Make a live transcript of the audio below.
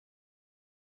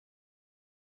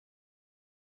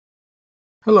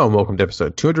Hello and welcome to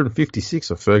episode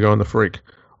 256 of Fergo and the Freak.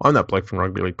 I'm that bloke from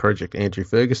Rugby League Project, Andrew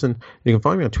Ferguson. You can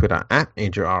find me on Twitter at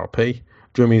AndrewRLP.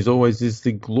 Joining me as always is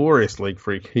the glorious League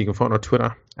Freak. You can find on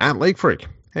Twitter at League Freak.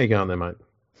 How you going there, mate?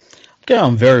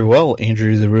 Going very well,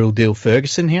 Andrew, the real deal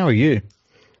Ferguson. How are you?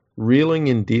 Reeling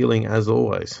and dealing as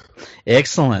always.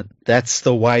 Excellent. That's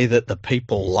the way that the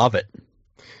people love it.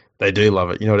 They do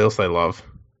love it. You know what else they love?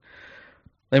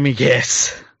 Let me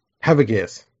guess. Have a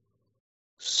guess.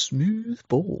 Smooth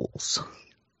balls.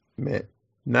 Man,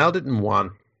 nailed it in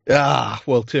one.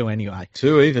 Well, two anyway.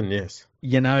 Two even, yes.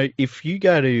 You know, if you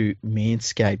go to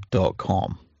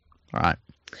manscaped.com, right,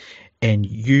 and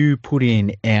you put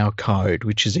in our code,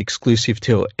 which is exclusive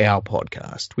to our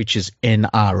podcast, which is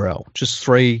NRL, just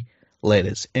 3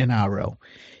 letters, NRL,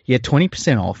 you get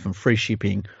 20% off and free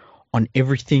shipping on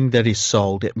everything that is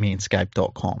sold at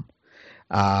manscaped.com.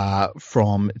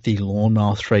 From the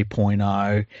Lawnmower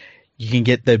 3.0, you can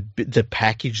get the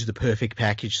package, the perfect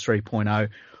package 3.0.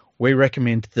 We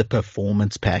recommend the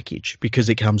performance package because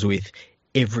it comes with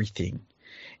everything.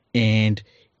 And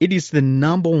it is the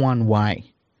number one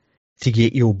way to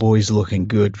get your boys looking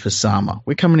good for summer.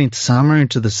 We're coming into summer,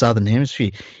 into the Southern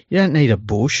Hemisphere. You don't need a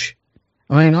bush.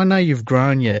 I mean, I know you've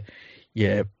grown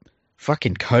your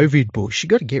fucking COVID bush. You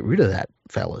got to get rid of that,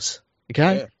 fellas.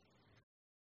 Okay?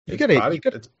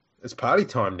 Yeah. It's party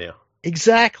time now.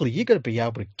 Exactly. You got to be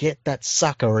able to get that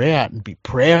sucker out and be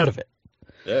proud of it.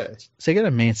 Yeah. So go to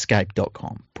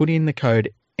manscaped.com, put in the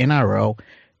code NRL,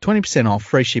 20% off,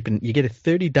 free shipping. You get a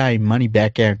 30-day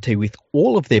money-back guarantee with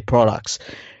all of their products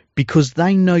because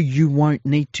they know you won't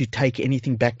need to take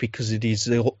anything back because it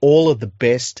is all of the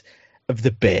best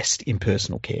in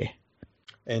personal care.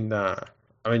 And,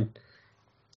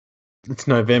 it's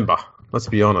November. Let's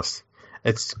be honest.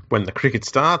 It's when the cricket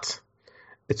starts.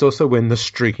 It's also when the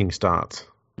streaking starts.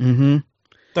 Mm-hmm.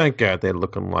 Don't go out there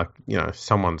looking like,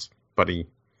 someone's buddy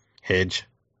hedge.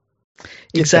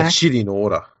 Get Exactly. that shit in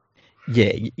order.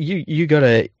 Yeah, you've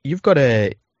got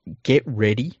to get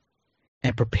ready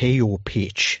and prepare your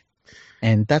pitch.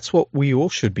 And that's what we all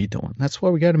should be doing. That's why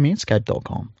we go to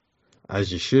manscaped.com.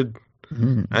 As you should.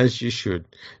 Mm. As you should.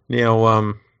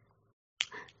 Now,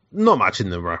 not much in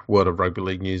the world of rugby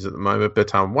league news at the moment, but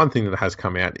one thing that has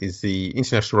come out is the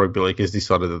International Rugby League has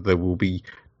decided that there will be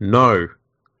no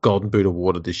Golden Boot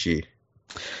awarded this year.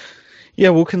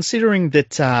 Yeah, well, considering that,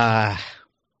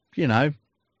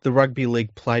 the rugby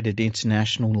league played at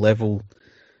international level.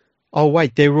 Oh,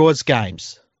 wait, there was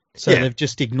games. So they've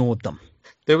just ignored them.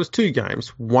 There was 2 games,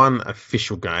 1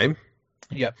 official game.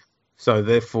 Yep. So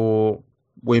therefore,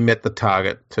 we met the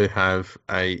target to have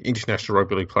a International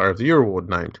Rugby League Player of the Year award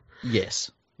named. Yes.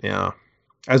 Now,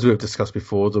 as we've discussed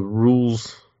before, the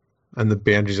rules and the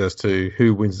boundaries as to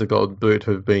who wins the Golden Boot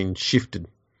have been shifted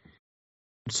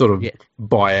sort of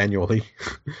biannually.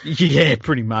 Yeah,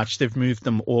 pretty much. They've moved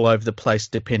them all over the place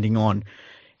depending on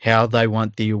how they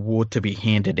want the award to be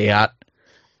handed out.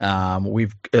 Some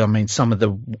of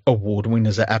the award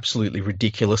winners are absolutely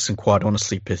ridiculous and quite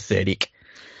honestly pathetic.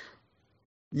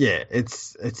 Yeah, it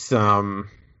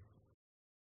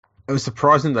was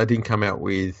surprising they didn't come out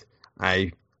with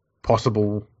a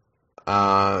possible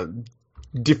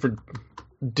different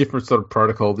sort of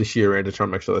protocol this year around to try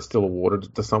and make sure they're still awarded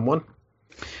it to someone.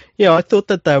 Yeah, I thought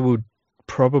that they would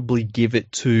probably give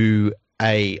it to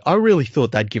I really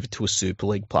thought they'd give it to a Super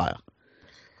League player.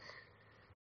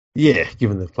 Yeah,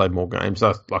 given they've played more games.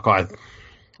 I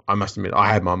must admit,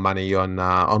 I had my money on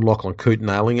Lachlan Coote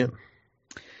nailing it.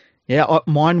 Yeah,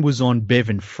 mine was on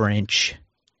Bevan French.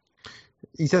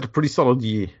 He's had a pretty solid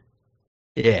year.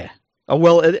 Yeah. Oh,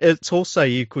 well, it's also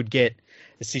you could get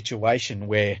a situation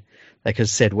where they could have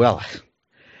said, well,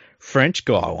 French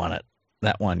guy won it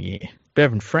that one year.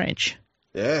 Bevan French.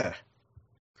 Yeah.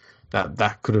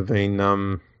 That could have been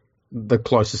the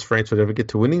closest French would ever get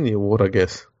to winning the award, I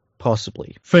guess.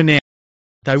 Possibly. For now,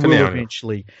 they will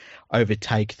eventually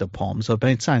overtake the Poms. I've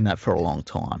been saying that for a long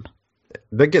time.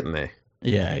 They're getting there.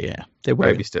 Yeah. They're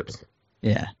baby steps.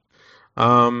 Yeah.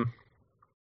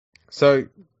 So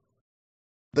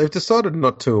they've decided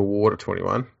not to award a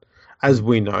 21. As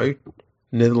we know,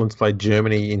 Netherlands played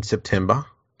Germany in September.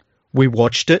 We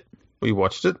watched it. We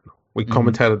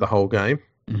commentated the whole game.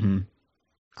 Mm-hmm.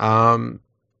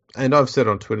 And I've said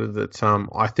on Twitter that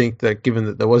I think that given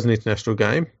that there was an international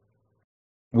game,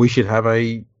 we should have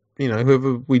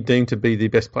whoever we deem to be the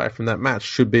best player from that match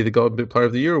should be the Golden Boot Player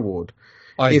of the Year award.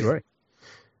 I agree.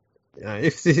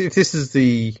 If this is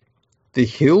the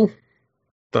hill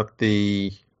that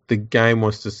the game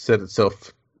wants to set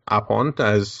itself up on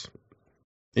as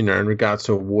in regards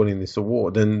to awarding this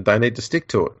award, then they need to stick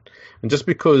to it. And just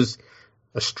because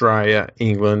Australia,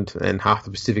 England, and half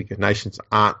the Pacific nations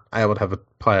aren't able to have a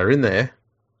player in there,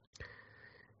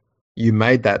 you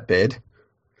made that bed.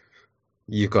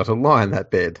 You've got to lie in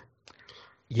that bed.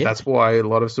 Yeah. That's why a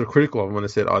lot of us are critical of them when they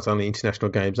said, "Oh, it's only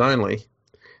international games only."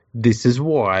 This is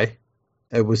why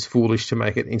it was foolish to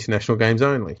make it international games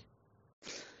only.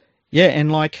 Yeah, and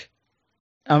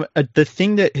the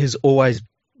thing that has always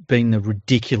been the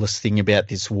ridiculous thing about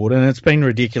this award, and it's been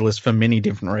ridiculous for many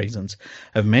different reasons,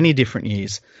 of many different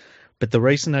years, but the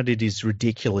reason that it is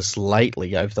ridiculous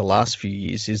lately over the last few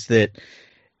years is that,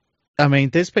 I mean,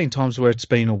 there's been times where it's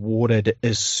been awarded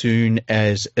as soon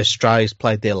as Australia's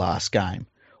played their last game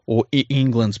or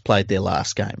England's played their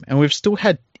last game, and we've still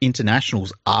had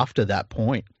internationals after that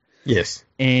point. Yes.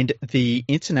 And the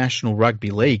International Rugby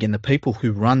League and the people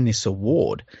who run this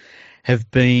award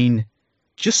have been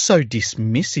just so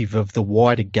dismissive of the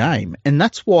wider game. And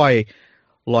that's why,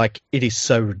 it is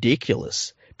so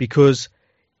ridiculous, because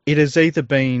it has either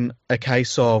been a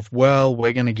case of, well,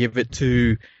 we're going to give it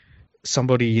to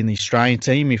somebody in the Australian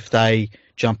team if they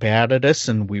jump out at us,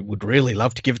 and we would really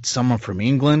love to give it to someone from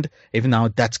England, even though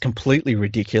that's completely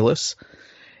ridiculous.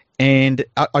 And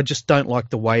I just don't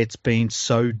like the way it's been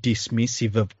so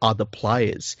dismissive of other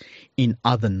players in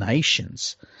other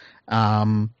nations.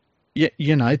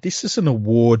 This is an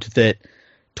award that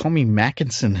Tommy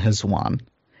Mackinson has won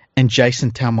and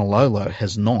Jason Taumalolo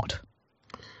has not.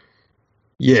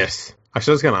 Yes.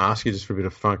 Actually, I was going to ask you just for a bit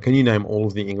of fun. Can you name all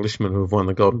of the Englishmen who have won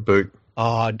the Golden Boot?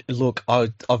 Look,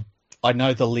 I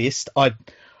know the list. I've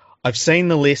seen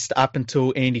the list up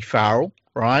until Andy Farrell,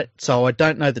 right? So I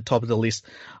don't know the top of the list.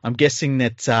 I'm guessing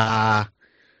that,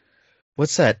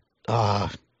 what's that?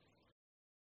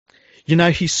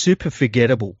 He's super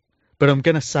forgettable. But I'm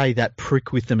going to say that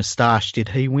prick with the moustache, did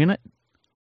he win it?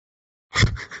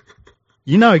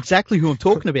 You know exactly who I'm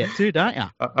talking about too, don't you?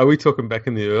 Are we talking back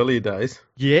in the earlier days?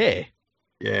 Yeah.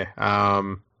 Yeah.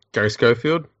 Gary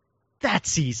Schofield?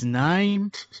 That's his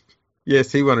name.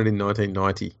 Yes, he won it in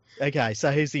 1990. Okay,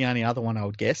 so who's the only other one I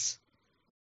would guess?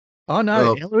 Oh,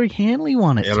 no, Ellery Hanley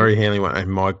won it. Ellery Hanley won it.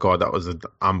 And my God, that was an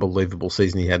unbelievable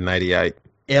season he had in 88.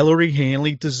 Ellery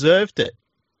Hanley deserved it.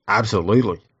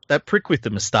 Absolutely. That prick with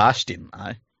the moustache didn't,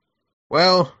 though.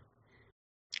 Well,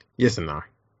 yes and no.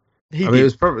 It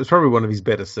was probably one of his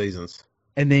better seasons.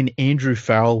 And then Andrew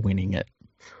Farrell winning it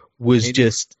was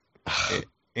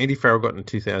Andy Farrell got in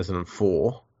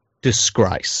 2004.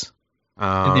 Disgrace.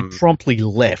 And then promptly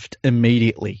left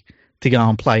immediately to go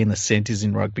and play in the centres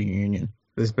in rugby union.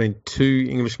 There's been 2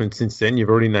 Englishmen since then. You've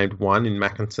already named one in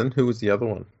Mackinson. Who was the other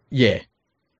one? Yeah.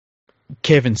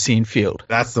 Kevin Sinfield.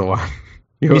 That's the one.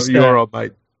 You're old,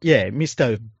 mate. Yeah,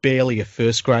 Mr. Barely a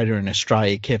first grader in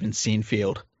Australia, Kevin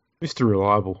Sinfield. Mr.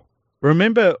 Reliable.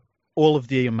 Remember all of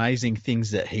the amazing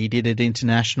things that he did at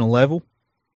international level?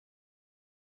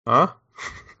 Huh?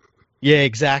 Yeah,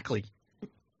 exactly.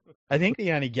 I think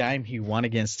the only game he won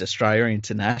against Australia at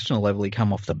international level, he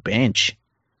come off the bench.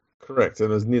 Correct, and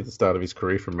it was near the start of his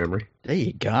career from memory. There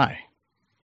you go. Let's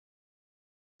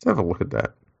have a look at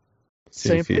that.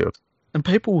 Sinfield. And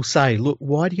people will say, look,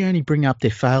 why do you only bring up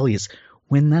their failures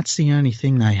when that's the only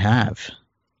thing they have?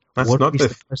 What are we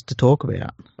supposed to talk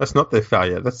about? That's not their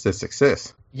failure. That's their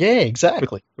success. Yeah,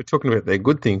 exactly. We're talking about their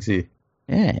good things here.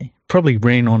 Yeah, probably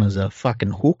ran on as a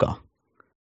fucking hooker.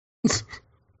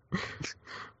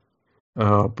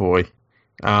 Oh, boy.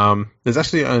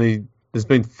 There's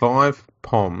been 5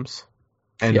 Poms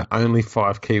and only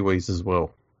 5 Kiwis as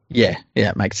well. Yeah,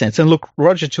 it makes sense. And look,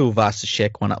 Roger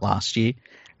Tuivasa-Sheck won it last year.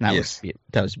 And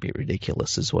that was a bit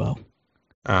ridiculous as well.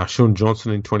 Sean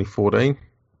Johnson in 2014.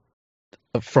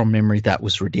 From memory, that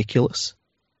was ridiculous.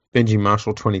 Benji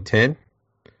Marshall 2010.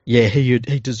 Yeah, he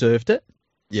deserved it.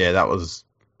 Yeah, that was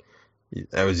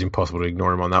impossible to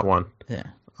ignore him on that one. Yeah.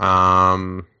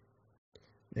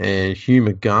 And Hugh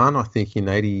McGahn, I think in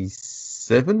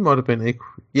 87 might have been equal.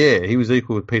 Yeah, he was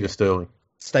equal with Peter Sterling.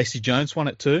 Stacey Jones won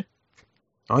it too.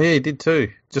 Oh yeah, he did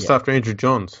too. Just after Andrew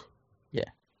Johns. Yeah,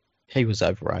 he was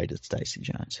overrated, Stacey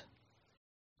Jones.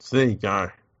 So there you go.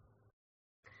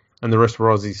 And the rest were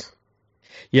Aussies.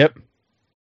 Yep.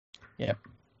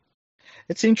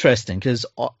 It's interesting because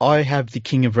I have the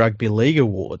King of Rugby League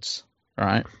awards,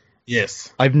 right?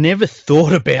 Yes. I've never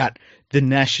thought about the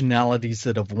nationalities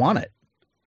that have won it.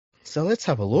 So let's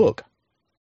have a look.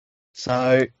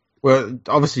 So, well,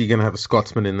 obviously you're going to have a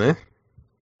Scotsman in there.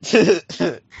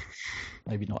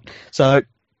 Maybe not. So,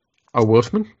 a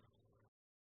Welshman?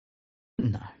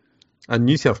 No. A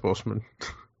New South Welshman?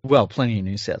 Well, plenty of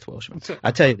New South Welshmen.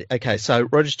 I tell you, okay, so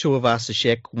Roger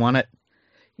Tuivasa-Sheck won it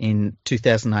in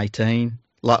 2018.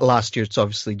 Last year, it's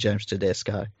obviously James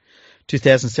Tedesco.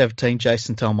 2017,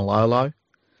 Jason Taumalolo.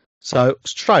 So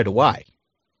straight away,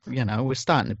 we're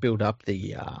starting to build up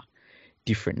the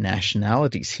different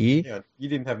nationalities here. Yeah, you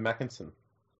didn't have Mackinson.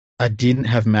 I didn't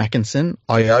have Mackinson.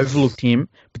 I overlooked him,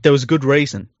 but there was a good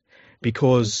reason,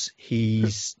 because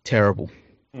he's terrible.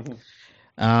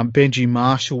 Benji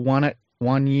Marshall won it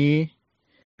 1 year.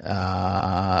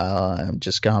 I'm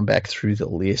just going back through the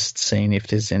list, seeing if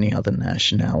there's any other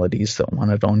nationalities that won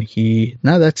it on here.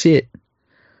 No, that's it.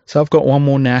 So I've got one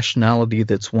more nationality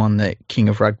that's won the King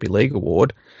of Rugby League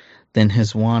award, then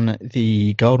has won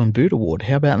the Golden Boot award.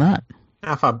 How about that?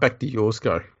 How far back did yours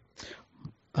go?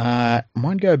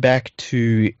 Mine go back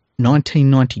to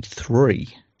 1993.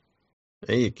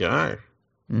 There you go.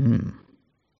 Mm.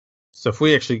 So if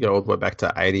we actually go all the way back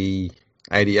to 88,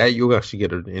 you'll actually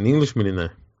get an Englishman in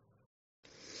there.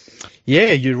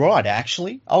 Yeah, you're right,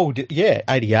 actually. Oh, yeah,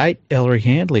 88, Ellery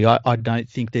Handley. I don't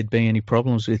think there'd be any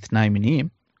problems with naming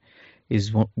him.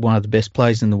 He's one of the best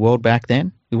players in the world back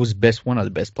then. He was one of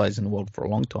the best players in the world for a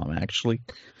long time, actually.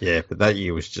 Yeah, but that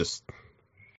year was just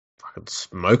fucking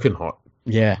smoking hot.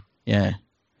 Yeah.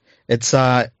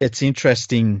 It's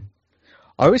interesting.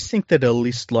 I always think that a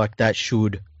list like that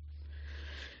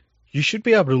you should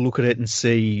be able to look at it and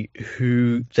see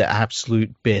who the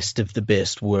absolute best of the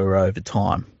best were over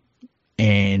time.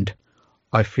 And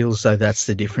I feel as though that's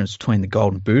the difference between the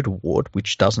Golden Boot Award,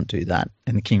 which doesn't do that,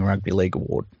 and the King Rugby League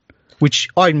Award, which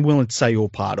I'm willing to say you're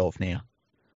part of now.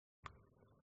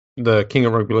 The King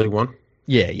of Rugby League one?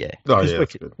 Yeah. Oh, yeah,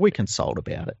 we consult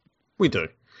about it. We do.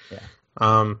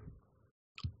 Yeah.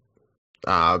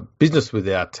 Business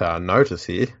without notice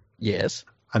here. Yes.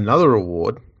 Another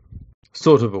award,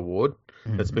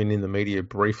 that's been in the media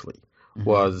briefly,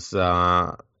 was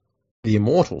the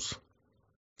Immortals.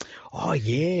 Oh,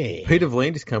 yeah. Peter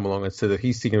V'landys came along and said that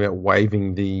he's thinking about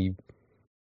waiving the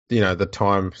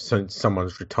time since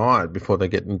someone's retired before they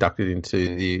get inducted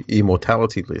into the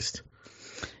immortality list,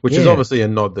 which is obviously a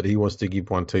nod that he wants to give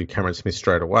one to Cameron Smith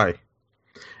straight away.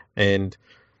 And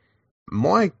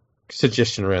my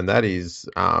suggestion around that is,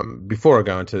 before I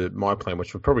go into my plan,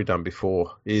 which we've probably done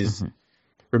before, is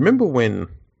remember when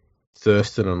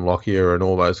Thurston and Lockyer and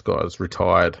all those guys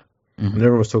retired, and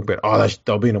everyone was talking about,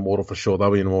 they'll be an immortal for sure,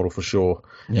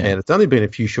 Yeah. And it's only been a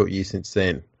few short years since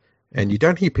then, and you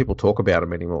don't hear people talk about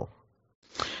them anymore.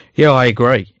 Yeah, I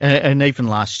agree. And even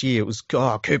last year, it was,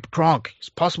 Cooper Cronk, he's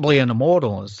possibly an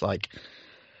immortal. It's like,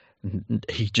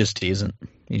 he just isn't.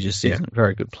 He just isn't a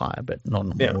very good player, but not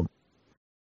an immortal.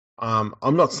 Yeah.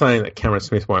 I'm not saying that Cameron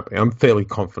Smith won't be. I'm fairly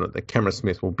confident that Cameron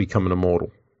Smith will become an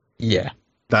immortal. Yeah.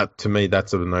 That, to me,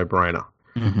 that's a no-brainer.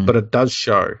 But it does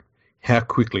show how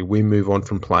quickly we move on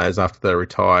from players after they're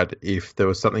retired if there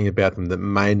was something about them that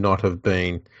may not have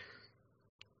been,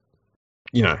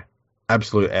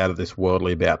 absolute out of this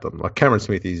worldly about them. Like Cameron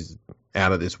Smith is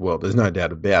out of this world. There's no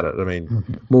doubt about it. I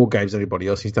mean, more games than anybody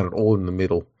else. He's done it all in the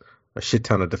middle. A shit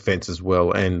ton of defence as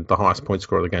well, and the highest point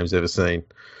scorer the game's ever seen.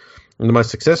 And the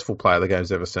most successful player the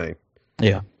game's ever seen.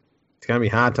 Yeah. It's going to be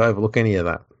hard to overlook any of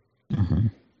that.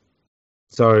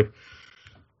 So,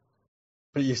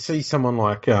 but you see someone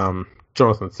like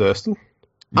Jonathan Thurston,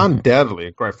 undoubtedly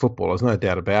a great footballer, there's no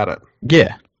doubt about it.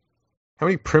 Yeah. How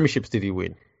many premierships did he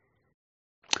win?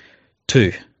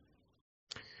 2.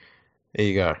 There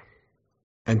you go.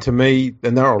 And to me,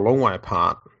 and they're a long way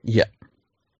apart. Yeah.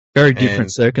 Very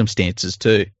different circumstances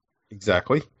too.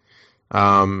 Exactly.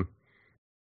 And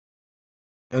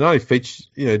only featured,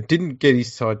 didn't get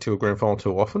his side to a grand final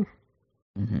too often.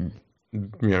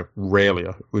 Rarely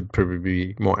would probably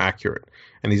be more accurate.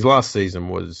 And his last season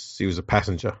he was a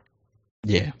passenger.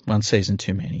 Yeah, one season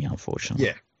too many, unfortunately.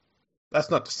 Yeah.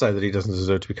 That's not to say that he doesn't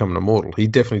deserve to become an immortal. He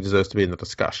definitely deserves to be in the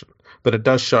discussion. But it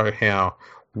does show how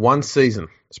one season,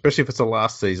 especially if it's the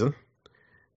last season,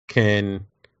 can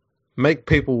make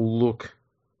people look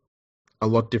a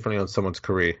lot differently on someone's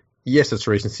career. Yes, it's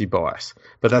recency bias,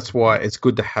 but that's why it's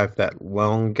good to have that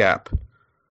long gap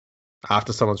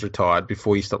after someone's retired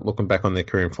before you start looking back on their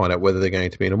career and find out whether they're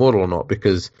going to be an immortal or not.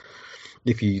 Because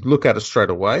if you look at it straight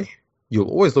away, you'll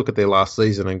always look at their last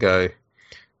season and go,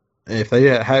 if they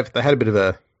had a bit of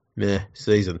a meh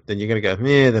season, then you're going to go,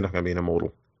 they're not going to be an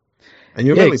immortal. And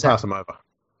you'll really pass them over.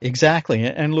 Exactly.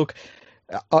 And look,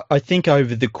 I think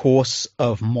over the course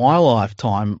of my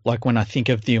lifetime, like when I think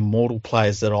of the immortal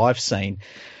players that I've seen,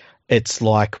 it's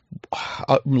like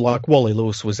Wally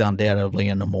Lewis was undoubtedly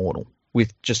an immortal,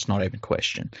 with just not even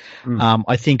question.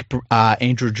 I think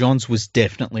Andrew Johns was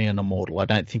definitely an immortal. I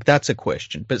don't think that's a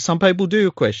question, but some people do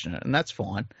question it, and that's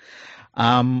fine.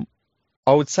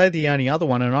 I would say the only other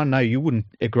one, and I know you wouldn't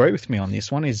agree with me on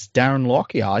this one, is Darren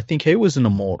Lockyer. I think he was an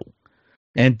immortal.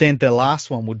 And then the last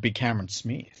one would be Cameron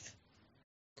Smith.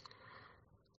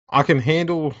 I can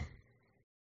handle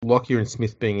Lockyer and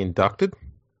Smith being inducted.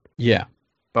 Yeah.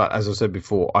 But as I said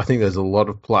before, I think there's a lot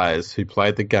of players who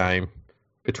played the game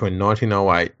between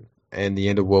 1908 and the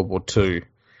end of World War II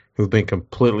who have been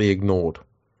completely ignored.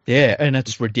 Yeah, and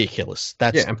it's ridiculous.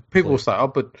 Yeah, and people will say, oh,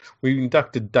 but we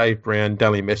inducted Dave Brown,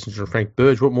 Daly Messenger, and Frank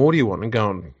Burge. What more do you want? And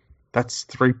going, that's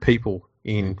 3 people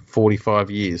in 45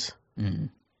 years. Mm.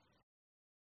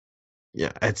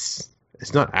 Yeah, it's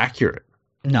not accurate.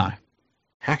 No.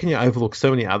 How can you overlook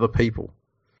so many other people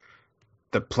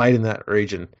that played in that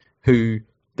region who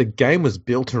the game was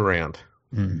built around?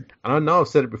 Mm. And I know I've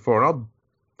said it before, and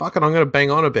I'm going to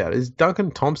bang on about it. Is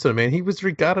Duncan Thompson, man. He was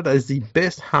regarded as the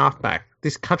best halfback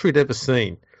this country had ever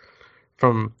seen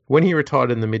from when he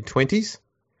retired in the mid-20s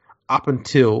up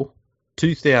until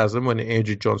 2000 when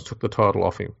Andrew Johns took the title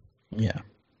off him. Yeah.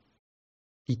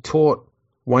 He taught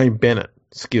Wayne Bennett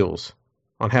skills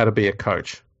on how to be a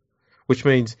coach, which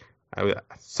means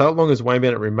so long as Wayne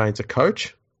Bennett remains a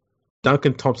coach,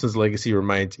 Duncan Thompson's legacy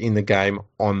remains in the game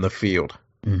on the field.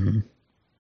 Mm-hmm.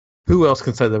 Who else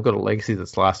can say they've got a legacy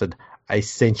that's lasted a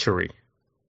century?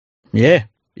 Yeah,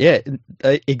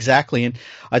 exactly. And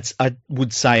I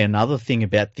would say another thing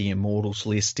about the Immortals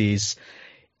list is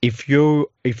if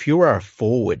you are a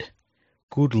forward,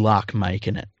 good luck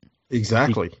making it.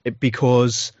 Exactly.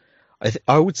 Because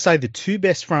I would say the 2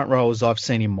 best front rowers I've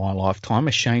seen in my lifetime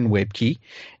are Shane Webke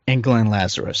and Glenn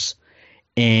Lazarus.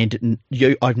 And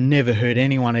I've never heard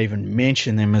anyone even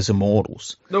mention them as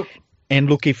Immortals. Nope. And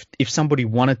look, if somebody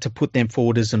wanted to put them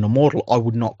forward as an immortal, I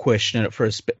would not question it for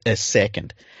a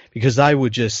second, because they were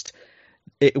just.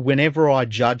 Whenever I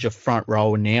judge a front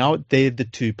rower now, they're the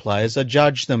 2 players I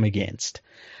judge them against.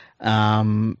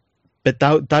 But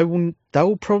they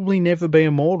will probably never be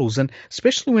immortals, and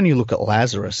especially when you look at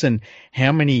Lazarus and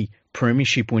how many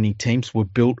premiership winning teams were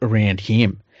built around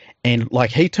him, and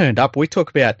like he turned up. We talk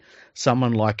about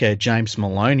someone like James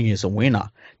Maloney as a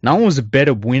winner. No one was a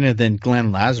better winner than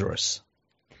Glenn Lazarus.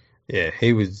 Yeah,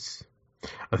 he was.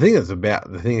 I think that's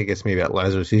about the thing that gets me about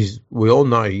Lazarus. We all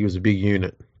know he was a big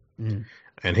unit,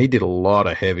 and he did a lot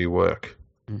of heavy work,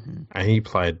 and he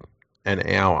played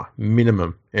an hour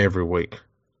minimum every week.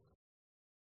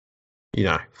 You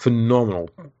know,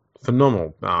 phenomenal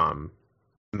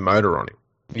motor on him.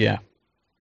 Yeah,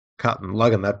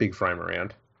 lugging that big frame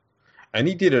around, and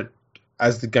he did it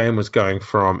as the game was going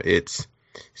from its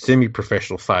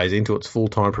semi-professional phase into its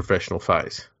full-time professional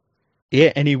phase.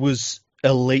 Yeah, and he was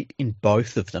elite in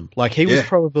both of them. Like he was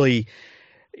probably,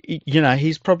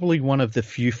 he's probably one of the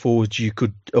few forwards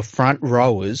front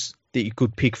rowers that you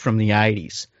could pick from the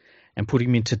 80s and put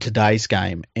him into today's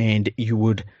game, and you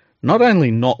would not only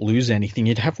not lose anything,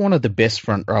 you'd have one of the best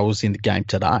front rowers in the game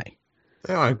today.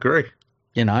 Yeah, I agree.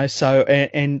 So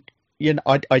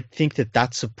I think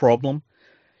that's a problem.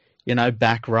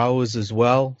 Back rowers as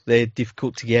well, they're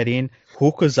difficult to get in.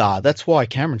 Hookers are. That's why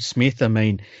Cameron Smith,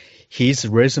 his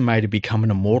resume to become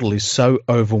an immortal is so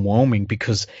overwhelming,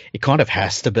 because it kind of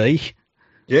has to be.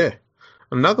 Yeah.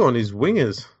 Another one is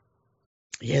wingers.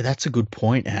 Yeah, that's a good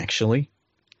point, actually.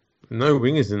 No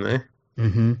wingers in there.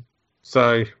 Mm-hmm.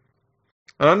 So,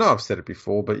 and I know I've said it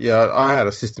before, but yeah, I had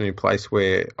a system in place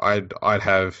where I'd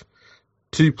have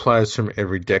 2 players from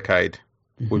every decade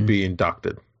would be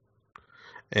inducted.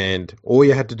 And all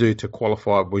you had to do to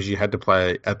qualify was you had to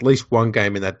play at least one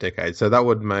game in that decade. So that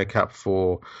would make up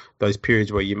for those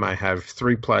periods where you may have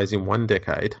 3 players in one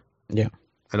decade, and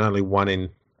only one in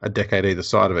a decade either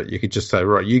side of it. You could just say,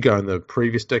 right, you go in the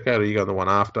previous decade or you go in the one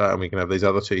after, and we can have these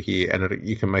other 2 here, and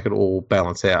you can make it all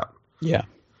balance out. Yeah.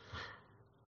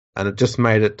 And it just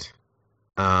made it,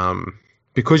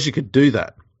 because you could do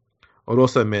that, it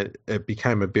also meant it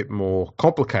became a bit more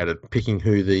complicated picking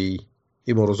who the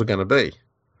Immortals are going to be.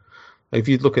 If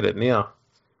you look at it now,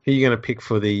 who are you going to pick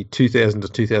for the 2000 to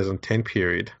 2010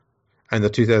 period and the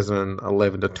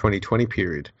 2011 to 2020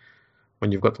 period,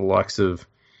 when you've got the likes of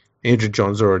Andrew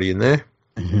Johns already in there,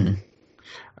 and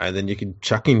then you can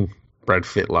chuck in Brad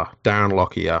Fittler, Darren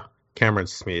Lockyer, Cameron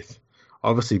Smith,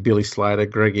 obviously Billy Slater,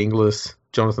 Greg Inglis,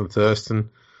 Jonathan Thurston.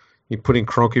 You put in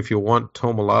Cronk if you want.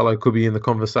 Tom Malolo could be in the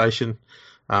conversation.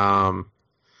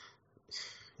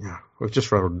 We've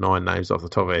just rattled 9 names off the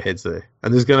top of our heads there.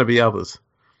 And there's going to be others.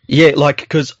 Yeah,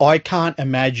 because I can't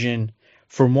imagine,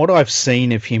 from what I've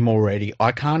seen of him already,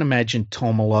 I can't imagine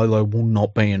Tom Malolo will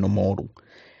not be an immortal.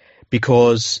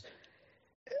 Because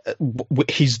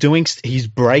he's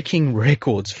breaking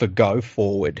records for go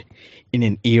forward in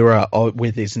an era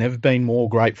where there's never been more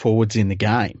great forwards in the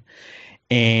game.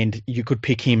 And you could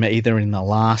pick him either in the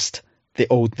last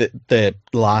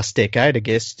decade, I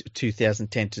guess,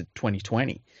 2010 to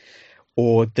 2020,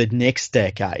 or the next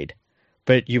decade.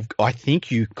 But I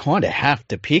think you kind of have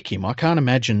to pick him. I can't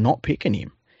imagine not picking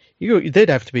him. There'd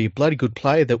have to be a bloody good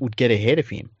player that would get ahead of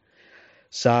him.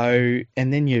 So,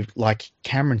 and then you've like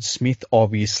Cameron Smith,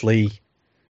 obviously.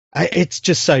 It's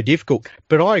just so difficult.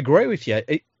 But I agree with you.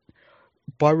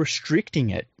 By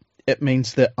restricting it, it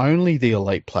means that only the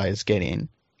elite players get in,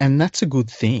 and that's a good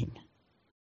thing.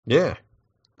 Yeah,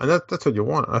 and that's what you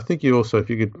want. I think you also, if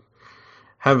you could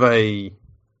have a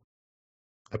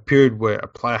period where a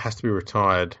player has to be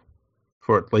retired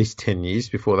for at least 10 years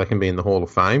before they can be in the Hall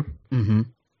of Fame,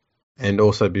 and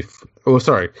also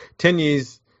 10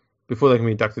 years before they can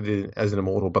be inducted in as an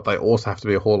immortal, but they also have to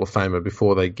be a Hall of Famer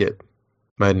before they get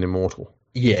made an immortal.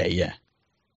 Yeah.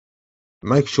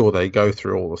 Make sure they go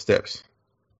through all the steps.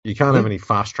 You can't have any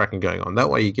fast tracking going on. That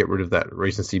way you get rid of that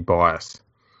recency bias.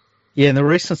 Yeah, and the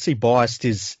recency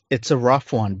bias it's a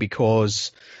rough one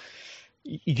because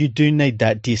you do need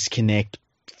that disconnect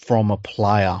from a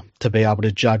player to be able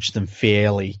to judge them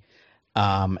fairly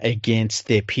against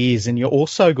their peers. And you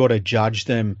also got to judge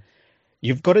them.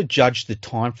 You've got to judge the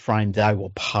time frame they were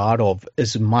part of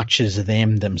as much as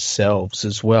them themselves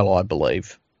as well, I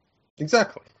believe.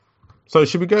 Exactly. So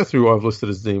should we go through what I've listed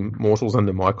as the immortals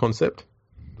under my concept?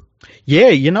 Yeah,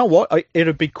 you know what?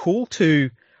 It'd be cool to...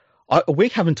 we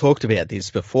haven't talked about this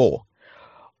before.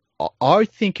 I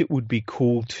think it would be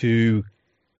cool to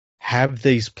have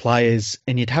these players,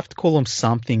 and you'd have to call them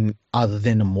something other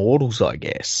than immortals, I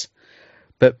guess.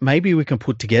 But maybe we can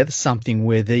put together something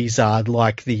where these are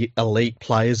like the elite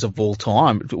players of all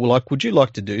time. Like, would you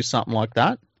like to do something like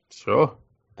that? Sure.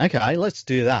 Okay, let's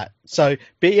do that. So,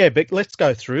 but let's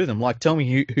go through them. Like, tell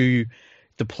me who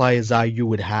the players are you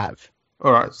would have.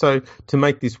 All right. So to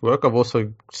make this work, I've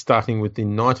also starting with the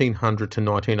 1900 to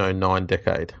 1909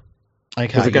 decade. Okay.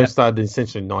 Because the game started in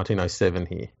essentially 1907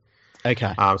 here.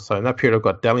 Okay. So in that period, I've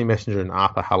got Dally Messenger and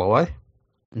Arthur Halloway.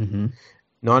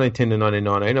 1910 to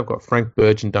 1919, I've got Frank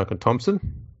Burge and Duncan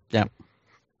Thompson. Yep.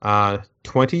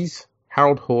 20s,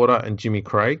 Harold Horder and Jimmy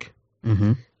Craig.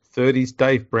 30s,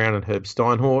 Dave Brown and Herb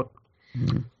Steinhort.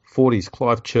 40s,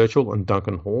 Clive Churchill and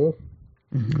Duncan Hall.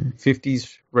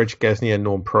 50s, Reg Gasnier and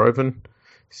Norm Proven.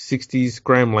 60s,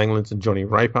 Graham Langlands and Johnny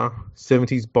Raper.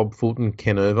 70s, Bob Fulton,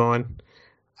 Ken Irvine.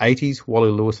 80s, Wally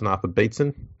Lewis and Arthur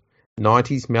Beetson.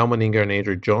 90s, Mal Meninga and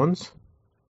Andrew Johns.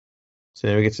 So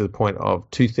now we get to the point of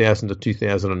 2000 to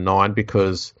 2009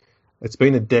 because it's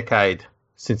been a decade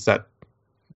since that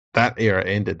era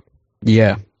ended.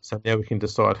 Yeah. So now we can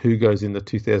decide who goes in the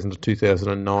 2000 to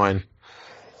 2009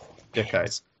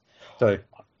 decades. So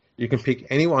you can pick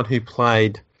anyone who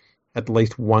played at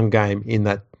least one game in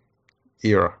that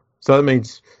era. So that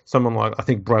means someone like, I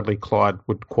think Bradley Clyde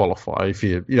would qualify if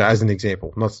as an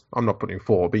example. I'm not putting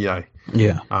forward, but Yeah.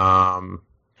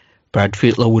 Brad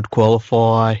Fittler would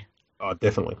qualify. Oh,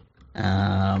 definitely.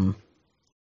 I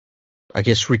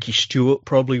guess Ricky Stewart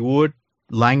probably would.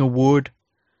 Langer would.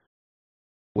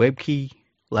 Webke,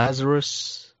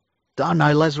 Lazarus. Oh,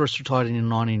 no, Lazarus retired in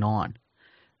 99.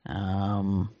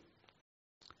 So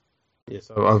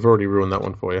I've already ruined that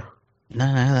one for you. No,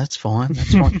 that's fine.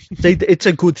 That's fine. See, it's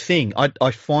a good thing.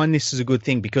 I find this is a good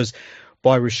thing because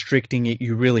by restricting it,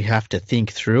 you really have to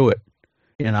think through it.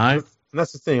 You know? And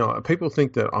that's the thing. People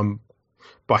think that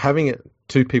by having it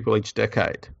two people each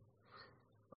decade,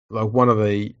 like one of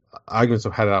the arguments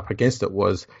I've had up against it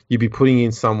was you'd be putting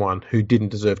in someone who didn't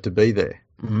deserve to be there.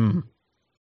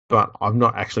 But I've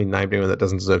not actually named anyone that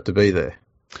doesn't deserve to be there.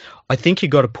 I think you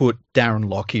got to put Darren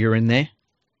Lockyer in there.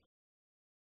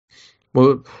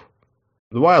 Well,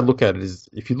 the way I look at it is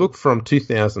if you look from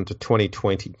 2000 to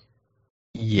 2020,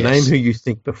 name who you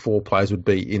think the four players would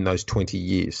be in those 20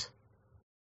 years.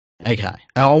 Okay.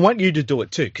 I want you to do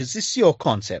it too because this is your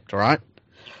concept, all right?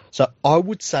 So I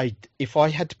would say if I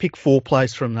had to pick four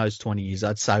players from those 20 years,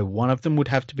 I'd say one of them would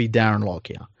have to be Darren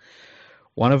Lockyer.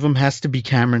 One of them has to be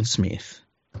Cameron Smith.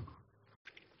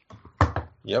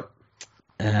 Yep.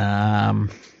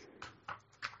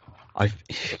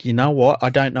 You know what? I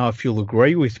don't know if you'll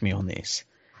agree with me on this.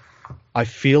 I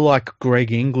feel like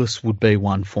Greg Inglis would be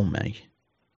one for me.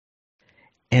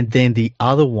 And then the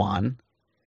other one,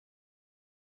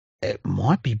 it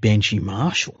might be Benji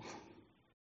Marshall.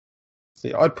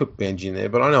 See, I'd put Benji in there,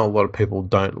 but I know a lot of people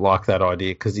don't like that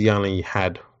idea because he only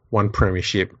had one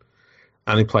premiership,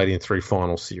 only played in 3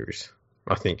 final series,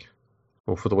 I think.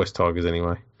 Well, for the West Tigers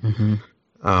anyway.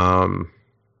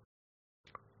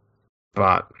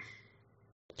 But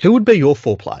who would be your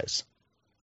 4 players?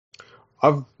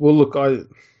 I'm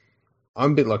a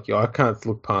bit like you. I can't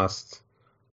look past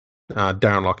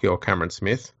Darren Lockyer or Cameron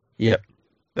Smith. Yep.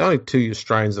 The only 2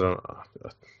 Australians that are,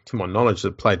 to my knowledge,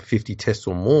 that played 50 tests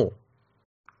or more.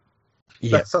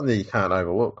 Yep. That's something you can't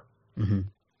overlook. Mm-hmm.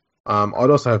 I'd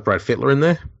also have Brad Fittler in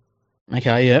there.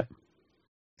 Okay, yeah.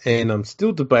 And I'm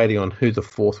still debating on who the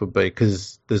fourth would be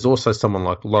because there's also someone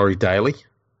like Laurie Daly.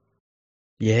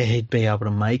 Yeah, he'd be able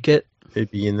to make it.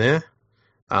 He'd be in there.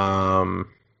 Andrew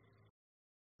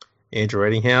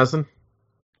Eddinghausen.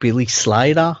 Billy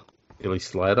Slater. Billy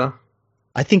Slater.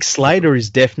 I think Slater is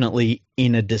definitely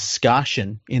in that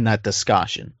discussion.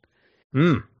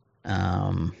 Yeah,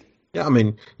 I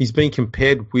mean, he's been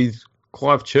compared with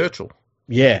Clive Churchill.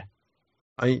 Yeah.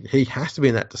 He has to be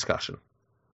in that discussion.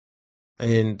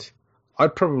 And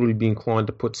I'd probably be inclined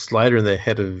to put Slater in there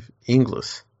ahead of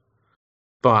Inglis.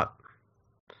 But,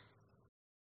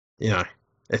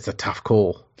 it's a tough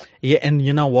call. Yeah, and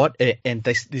you know what? And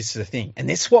this is the thing. And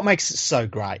this is what makes it so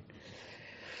great.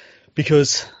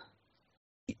 Because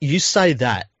you say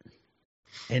that,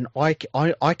 and I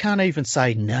can't even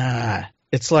say, nah.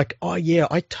 It's like, oh, yeah,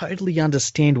 I totally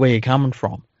understand where you're coming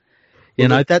from.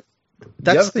 That's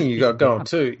the other thing you got going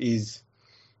too is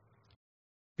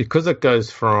because it goes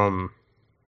from,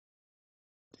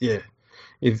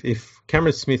 if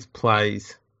Cameron Smith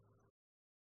plays,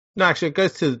 no, actually it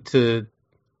goes to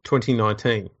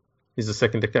 2019 is the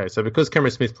second decade. So because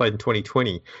Cameron Smith played in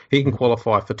 2020, he can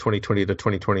qualify for 2020 to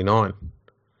 2029.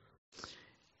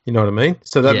 You know what I mean?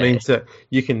 So that means that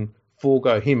you can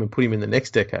forego him and put him in the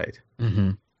next decade,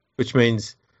 which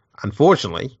means,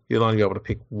 unfortunately, you'll only be able to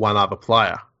pick one other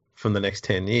player from the next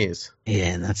 10 years. Yeah,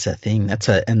 and that's the thing.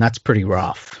 That's pretty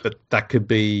rough. But that could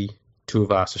be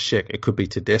Tuivasa-Sheck. It could be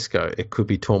Tedesco. It could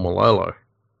be Taumalolo.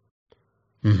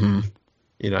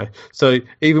 So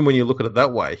even when you look at it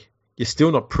that way, you're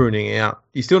still not pruning out.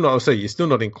 You're still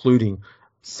not including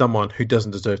someone who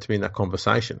doesn't deserve to be in that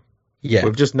conversation. Yeah,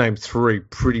 we've just named three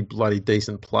pretty bloody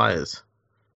decent players.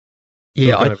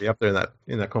 Yeah, going to be up there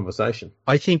in that conversation.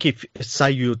 I think if say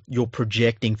you're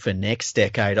projecting for next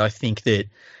decade, I think that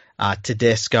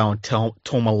Tedesco and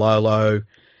Taumalolo,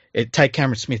 take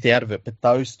Cameron Smith out of it, but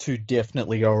those two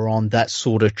definitely are on that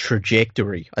sort of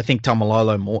trajectory. I think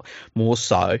Taumalolo more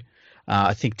so.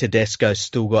 I think Tedesco's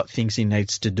still got things he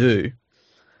needs to do.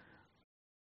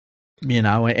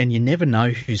 And you never know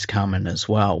who's coming as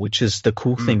well, which is the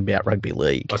cool thing about rugby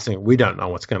league. I think we don't know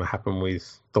what's going to happen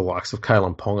with the likes of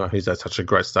Kalen Ponga, who's had such a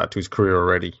great start to his career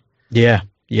already. Yeah.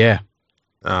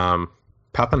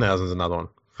 Pappenhausen's another one.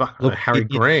 Harry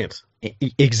Grant.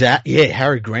 Exactly. Yeah,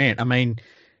 Harry Grant. I mean,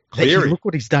 Cleary. Look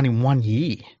what he's done in 1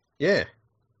 year. Yeah.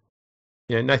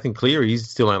 Nathan Cleary, he's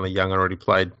still only young and already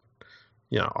played,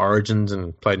 Origins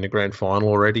and played in the grand final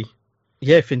already.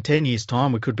 Yeah, if in 10 years'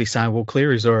 time we could be saying, well,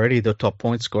 Cleary's already the top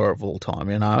point scorer of all time,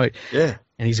 Yeah.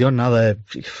 And he's got another,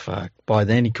 by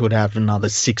then he could have another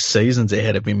 6 seasons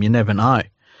ahead of him. You never know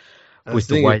with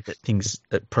the way that things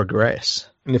progress.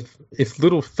 And if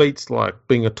little feats like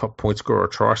being a top point scorer or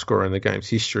try scorer in the game's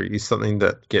history is something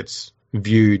that gets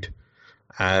viewed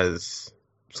as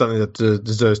something that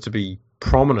deserves to be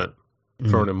prominent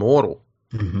for an immortal,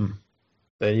 then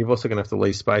you've also going to have to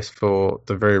leave space for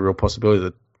the very real possibility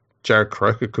that Jared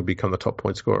Croker could become the top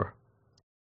point scorer.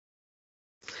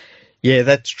 Yeah,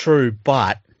 that's true,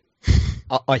 but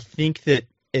I think that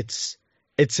it's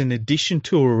an addition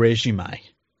to a resume,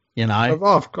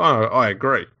 I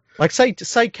agree. Like,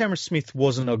 say Cameron Smith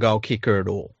wasn't a goal kicker at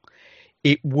all.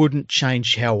 It wouldn't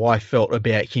change how I felt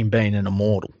about him being an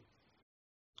immortal.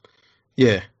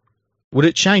 Yeah. Would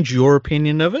it change your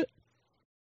opinion of it?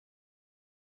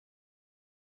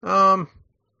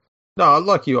 No,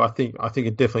 like you, I think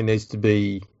it definitely needs to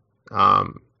be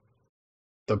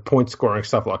the point scoring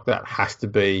stuff like that has to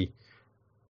be.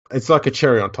 It's like a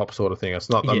cherry on top sort of thing. It's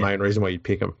not the main reason why you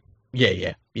pick them.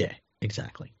 Yeah,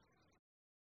 exactly.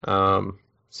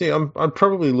 See, I'm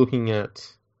probably looking at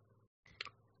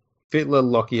Fittler,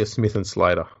 Lockyer, Smith, and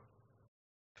Slater.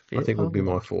 I think would be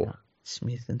my 4.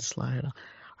 Smith and Slater.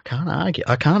 I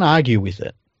can't argue with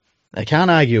it. I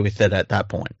can't argue with it at that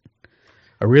point.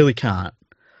 I really can't.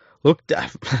 Look,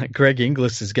 Greg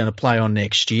Inglis is going to play on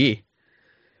next year.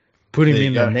 Put him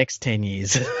in the next 10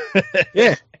 years.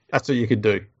 Yeah, that's what you could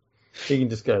do. You can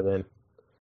just go then.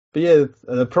 But yeah,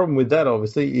 the problem with that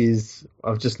obviously is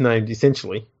I've just named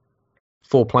essentially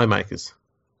 4 playmakers.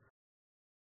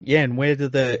 Yeah, and where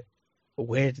did the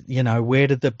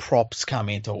props come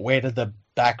into it? Where did the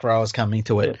back rows come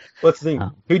into it? Yeah. Well, that's the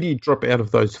thing. Who do you drop out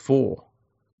of those 4?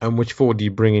 And which 4 do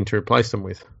you bring in to replace them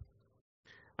with?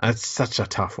 And it's such a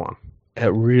tough one.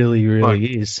 It really,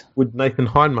 really is. Would Nathan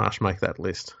Hindmarsh make that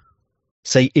list?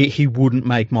 See, he wouldn't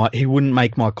make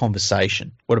my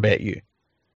conversation. What about you?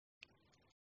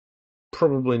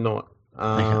 Probably not.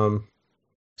 Okay.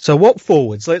 So what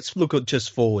forwards? Let's look at just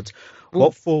forwards.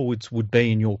 What forwards would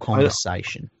be in your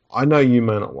conversation? I know you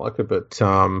may not like it, but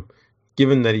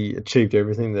given that he achieved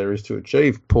everything there is to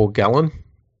achieve, Paul Gallen.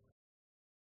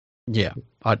 Yeah,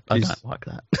 I don't like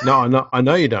that. No, I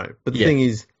know you don't. But the Yeah. thing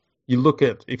is,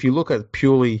 if you look at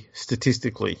purely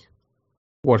statistically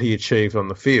what he achieved on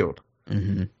the field,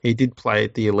 he did play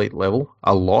at the elite level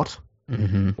a lot,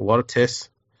 a lot of tests.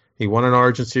 He won an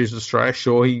Origin Series with Australia.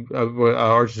 Sure,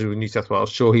 Origin Series with New South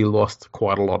Wales. Sure, he lost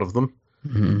quite a lot of them,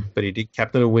 but he did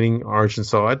captain a winning Origin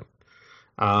side.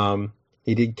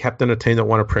 He did captain a team that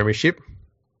won a premiership.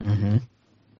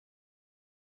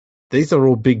 These are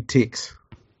all big ticks.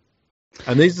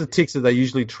 And these are the ticks that they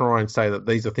usually try and say that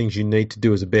these are things you need to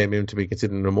do as a bare minimum to be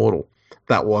considered an immortal.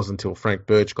 That was until Frank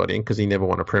Birch got in because he never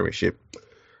won a premiership.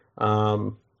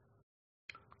 But,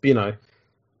 you know,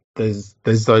 there's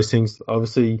those things.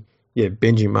 Obviously, yeah,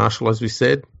 Benji Marshall, as we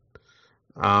said.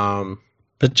 But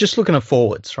just looking at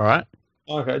forwards, right?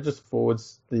 Okay, just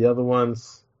forwards. The other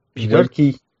ones, You got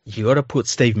Webke, to put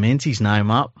Steve Menzies' name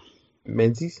up.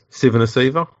 Menzies, Sivana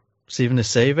Steven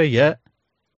Asiva, yeah.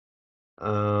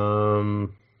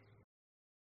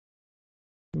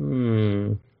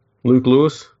 Luke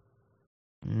Lewis.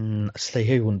 See,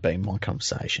 he wouldn't be in my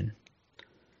conversation.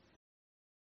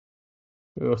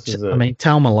 Who else is there? I mean,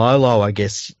 Taumalolo, I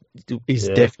guess, is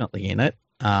definitely in it.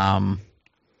 Ben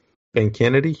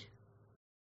Kennedy.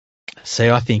 See,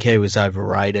 I think he was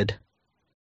overrated.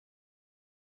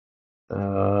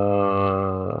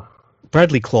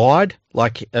 Bradley Clyde,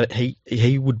 like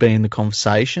he would be in the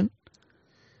conversation.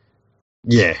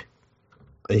 Yeah,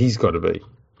 he's got to be.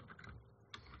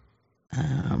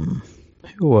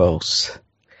 Who else?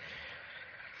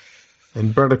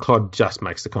 And Bradley Clyde just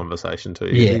makes the conversation too.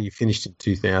 Yeah. He finished in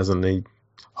 2000. He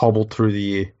hobbled through the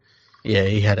year. Yeah,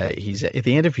 he had at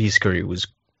the end of his career was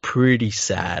pretty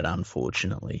sad,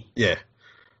 unfortunately. Yeah.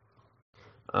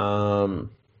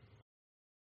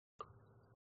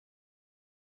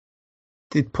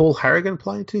 Did Paul Harrigan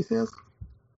play in 2000?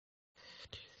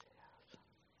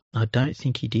 I don't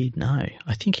think he did. No,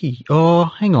 I think he. Oh,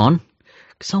 hang on,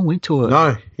 because I went to a.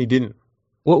 No, he didn't.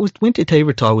 When did he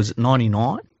retire? Was it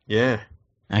 99? Yeah.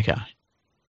 Okay.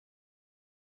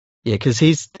 Yeah, because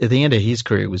at the end of his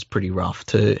career was pretty rough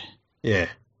too. Yeah.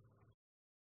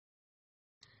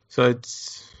 So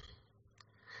that's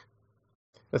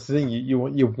the thing. You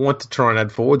want to try and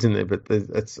add forwards in there, but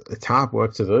it's hard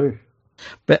work to do.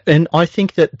 And I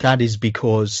think that is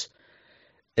because,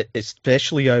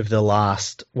 especially over the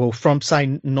last, from say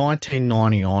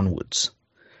 1990 onwards,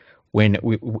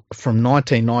 from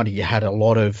 1990 you had a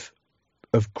lot of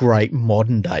great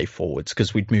modern day forwards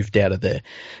because we'd moved out of the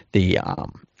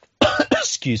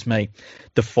excuse me,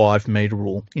 the 5 metre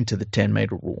rule into the 10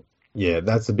 metre rule. Yeah,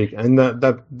 that's a big, and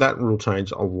that rule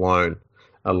change alone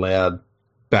allowed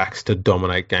backs to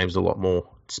dominate games a lot more.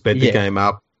 Sped the game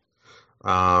up.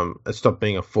 It stopped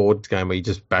being a forwards game where you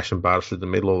just bash and barge through the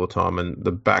middle all the time, and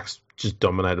the backs just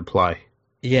dominated play.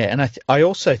 Yeah, and I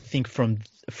also think from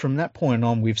that point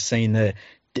on, we've seen the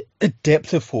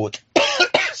depth of forwards.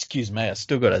 Excuse me, I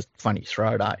still got a funny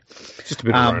throat, eh? Just a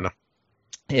bit of Rona.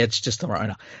 Yeah, it's just the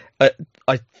Rona.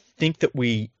 I think that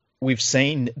we've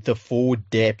seen the forward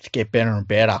depth get better and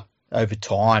better over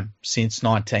time since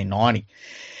 1990.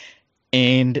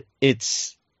 And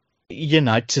it's,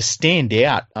 to stand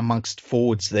out amongst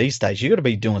forwards these days, you've got to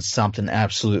be doing something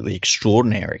absolutely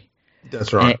extraordinary.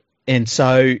 That's right. And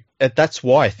so that's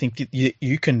why I think that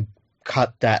you can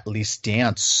cut that list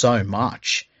down so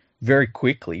much very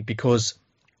quickly, because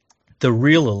the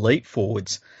real elite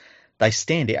forwards, they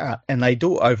stand out and they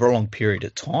do it over a long period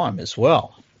of time as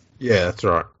well. Yeah, that's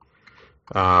right.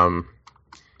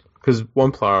 Because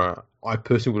one player I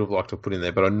personally would have liked to put in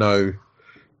there, but I know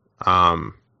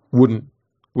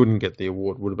wouldn't get the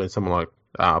award, would have been someone like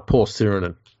Paul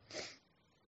Sirenen.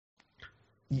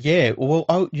 Yeah,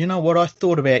 well, you know what? I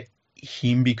thought about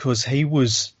him because he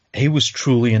was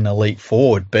truly an elite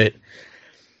forward, but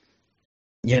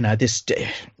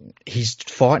he's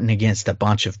fighting against a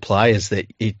bunch of players that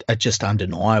are just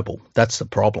undeniable. That's the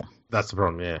problem. That's the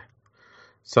problem, yeah.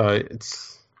 So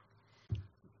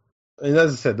and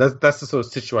as I said, that's the sort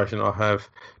of situation I have.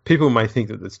 People may think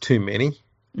that there's too many,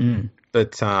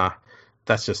 but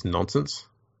that's just nonsense.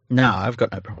 No, I've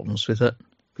got no problems with it.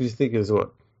 Because you think there's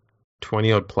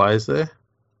 20-odd players there?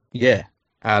 Yeah.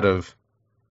 Out of,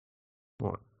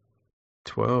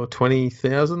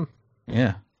 20,000?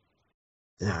 Yeah.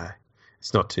 Yeah,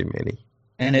 it's not too many.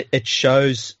 And it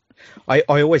shows, I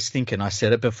always think, and I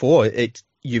said it before,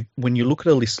 when you look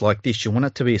at a list like this, you want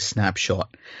it to be a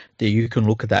snapshot that you can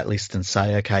look at that list and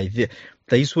say, okay,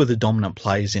 these were the dominant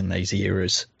players in these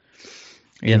eras.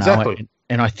 Exactly.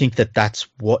 And I think that's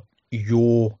what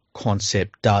your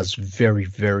concept does very,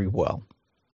 very well.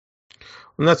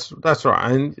 And that's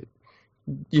right. And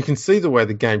you can see the way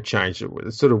the game changed.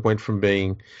 It sort of went from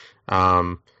being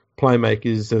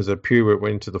playmakers. There was a period where it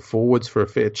went into the forwards for a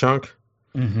fair chunk.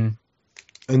 Mm-hmm.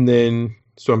 And then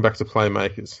swung back to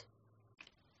playmakers.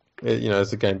 As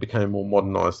the game became more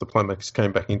modernised, the playmakers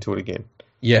came back into it again.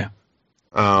 Yeah.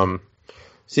 So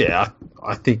yeah,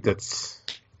 I think that's.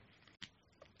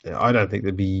 I don't think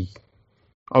there'd be,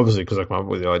 obviously because I come up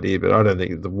with the idea, but I don't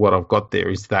think what I've got there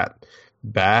is that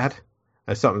bad.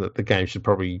 It's something that the game should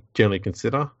probably generally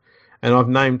consider. And I've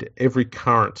named every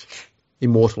current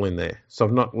immortal in there, so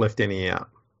I've not left any out.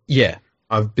 Yeah.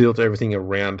 I've built everything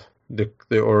around the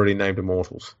already named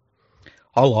immortals.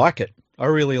 I like it. I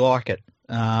really like it.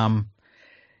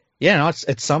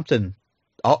 It's something.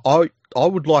 I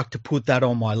would like to put that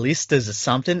on my list as a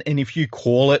something. And if you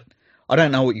call it, I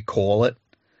don't know what you call it,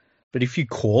 but if you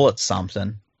call it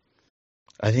something,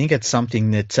 I think it's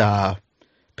something that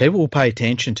people will pay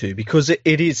attention to, because it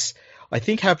is. I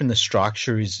think having the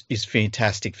structure is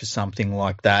fantastic for something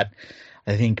like that.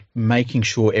 I think making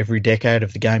sure every decade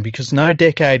of the game, because no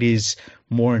decade is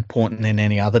more important than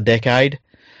any other decade.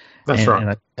 That's right.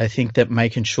 And I think that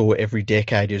making sure every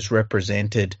decade is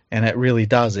represented, and it really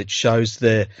does. It shows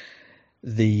the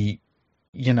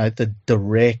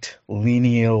direct,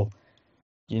 lineal,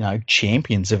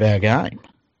 champions of our game.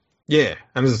 Yeah,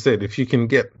 and as I said, if you can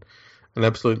get an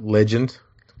absolute legend,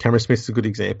 Cameron Smith's a good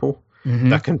example,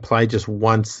 that can play just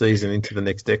one season into the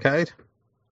next decade,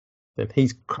 then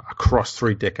he's across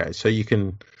 3 decades. So you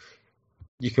can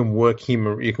work him,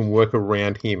 or you can work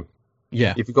around him.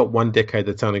 Yeah. If you've got one decade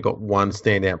that's only got one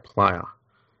standout player,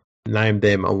 name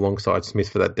them alongside Smith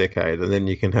for that decade, and then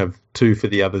you can have 2 for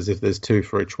the others if there's 2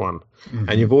 for each one. Mm-hmm.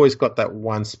 And you've always got that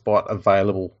one spot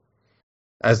available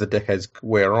as the decades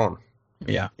wear on.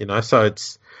 Yeah. So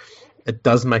it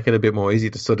does make it a bit more easy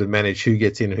to sort of manage who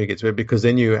gets in and who gets out, because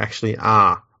then you actually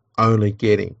are only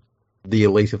getting the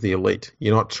elite of the elite.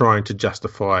 You're not trying to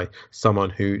justify someone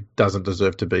who doesn't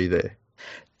deserve to be there.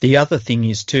 The other thing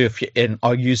is too, and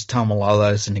I'll use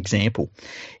Taumalolo as an example.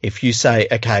 If you say,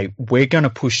 okay, we're going to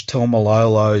push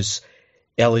Taumalolo's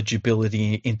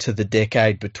eligibility into the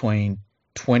decade between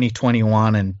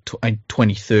 2021 and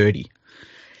 2030.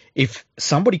 If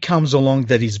somebody comes along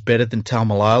that is better than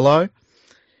Taumalolo,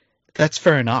 that's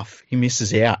fair enough. He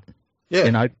misses out.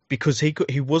 Yeah. Because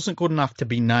he wasn't good enough to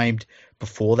be named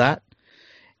before that.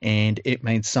 And it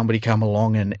means somebody come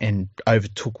along and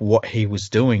overtook what he was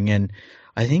doing. And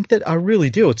I think that I really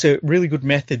do. It's a really good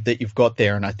method that you've got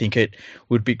there, and I think it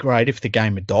would be great if the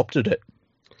game adopted it.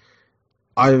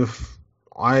 I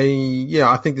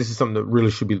think this is something that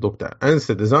really should be looked at. As I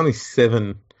said, there's only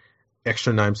 7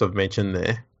 extra names I've mentioned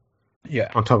there.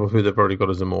 Yeah. On top of who they've already got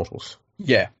as immortals.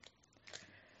 Yeah.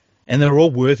 And they're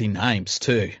all worthy names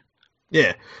too.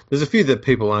 Yeah. There's a few that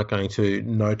people aren't going to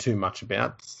know too much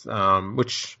about,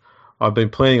 which I've been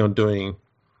planning on doing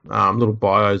little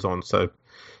bios on. So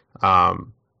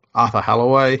Arthur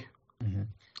Holloway,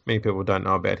 many people don't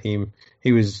know about him.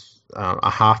 He was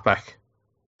a halfback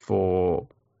for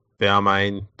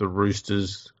Balmain, the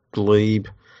Roosters, Glebe,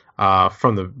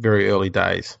 from the very early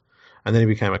days. And then he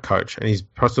became a coach, and he's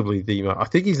possibly I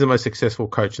think he's the most successful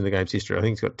coach in the game's history. I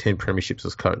think he's got 10 premierships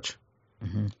as coach.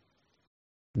 Mm-hmm.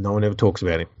 No one ever talks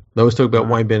about him. They always talk about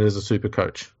Wayne Bennett as a super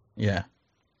coach. Yeah.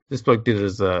 This bloke did it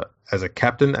as a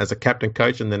captain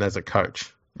coach, and then as a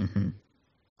coach.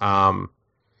 Mm-hmm.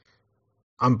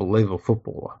 Unbelievable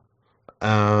footballer.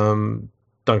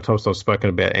 Doug Topsell's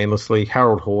spoken about endlessly.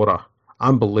 Harold Horder,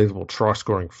 unbelievable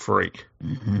try-scoring freak.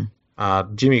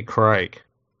 Mm-hmm. Jimmy Craig.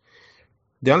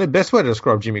 The only best way to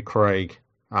describe Jimmy Craig,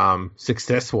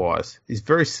 success-wise, is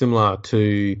very similar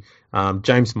to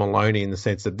James Maloney in the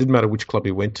sense that it didn't matter which club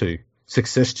he went to,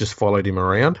 success just followed him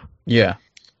around. Yeah.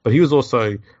 But he was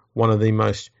also one of the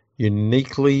most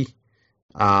uniquely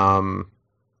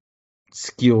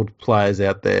skilled players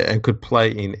out there, and could play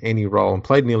in any role, and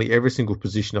played nearly every single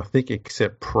position, I think,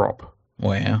 except prop.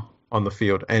 Wow. On the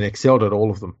field, and excelled at all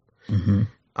of them.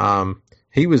 Mm-hmm.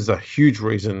 He was a huge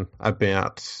reason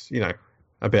about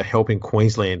helping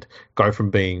Queensland go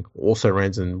from being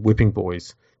also-rans and whipping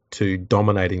boys to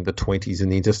dominating the 20s in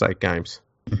the interstate games.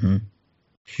 Mm-hmm.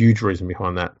 Huge reason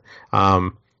behind that.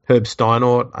 Herb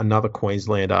Steinort, another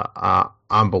Queenslander,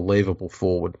 unbelievable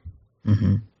forward.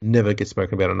 Mm-hmm. Never gets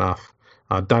spoken about enough.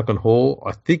 Duncan Hall,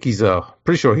 I think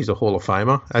pretty sure he's a Hall of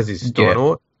Famer, as is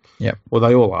Steinort. Yeah. Well,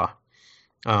 they all are.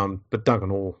 But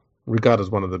Duncan Hall, regarded as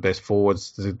one of the best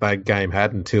forwards that game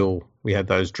had until we had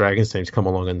those Dragons teams come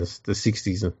along in the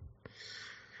 60s.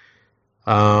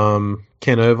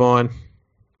 Ken Irvine,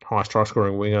 highest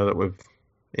try-scoring winger that we've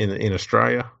in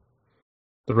Australia.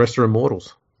 The rest are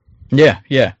immortals. Yeah,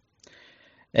 yeah.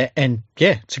 And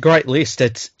yeah, it's a great list.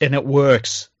 And it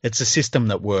works. It's a system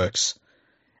that works,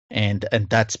 and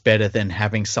that's better than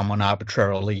having someone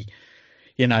arbitrarily,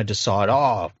 decide.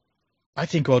 Oh, I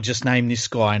think I'll just name this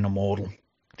guy an immortal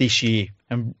this year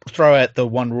and throw out the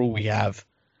one rule we have.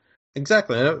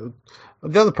 Exactly. The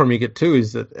other problem you get too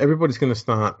is that everybody's going to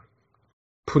start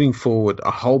putting forward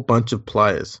a whole bunch of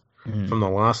players from the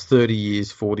last 30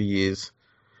 years, 40 years,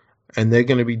 and they're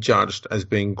going to be judged as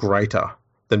being greater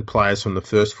than players from the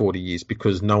first 40 years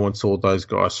because no one saw those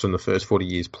guys from the first 40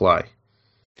 years play.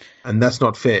 And that's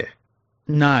not fair.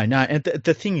 No. And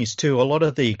the thing is, too, a lot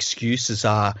of the excuses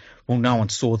are, well, no one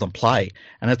saw them play.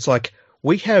 And it's like,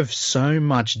 we have so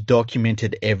much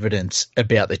documented evidence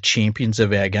about the champions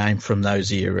of our game from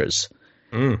those eras.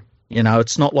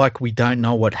 It's not like we don't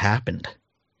know what happened.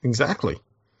 Exactly.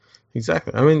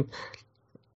 I mean,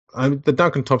 the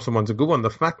Duncan Thompson one's a good one. The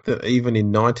fact that even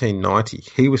in 1990,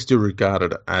 he was still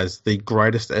regarded as the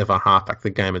greatest ever halfback the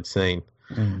game had seen.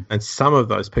 And some of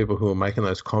those people who were making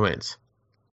those comments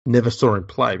never saw him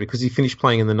play because he finished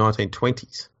playing in the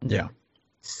 1920s. Yeah.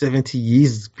 70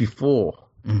 years before.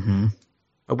 Mm-hmm.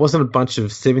 It wasn't a bunch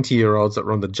of 70-year-olds that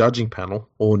were on the judging panel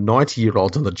or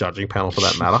 90-year-olds on the judging panel for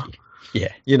that matter.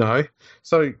 Yeah.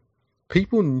 So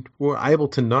people were able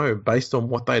to know based on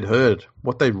what they'd heard,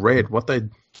 what they'd read, what they'd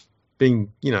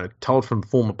been, told from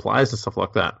former players and stuff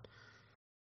like that.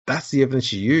 That's the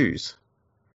evidence you use.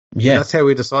 Yeah. And that's how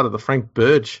we decided the Frank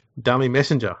Burge, dummy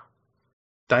messenger,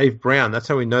 Dave Brown, that's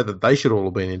how we know that they should all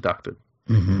have been inducted.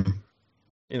 Mm-hmm.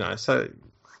 So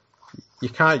you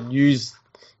can't use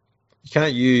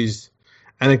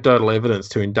anecdotal evidence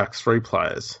to induct 3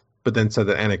 players, but then say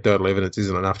that anecdotal evidence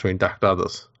isn't enough to induct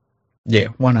others. Yeah,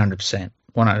 100%.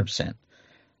 100%.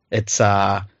 It's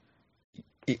I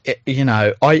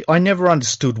never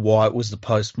understood why it was the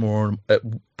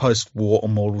post-war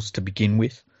immortals to begin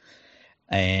with,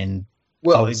 and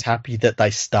I was happy that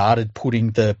they started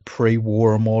putting the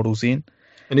pre-war immortals in.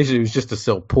 Initially, it was just to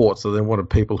sell port, so they wanted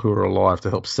people who were alive to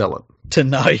help sell it. To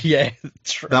know, yeah,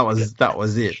 true. That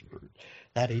was it.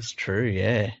 That is true,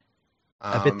 yeah.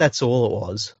 I bet that's all it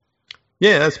was.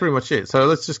 Yeah, that's pretty much it. So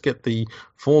let's just get the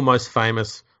 4 most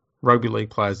famous rugby league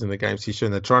players in the game's history,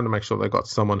 and they're trying to make sure they've got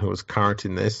someone who is current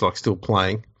in this, like still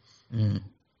playing.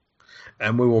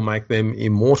 And we will make them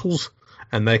immortals,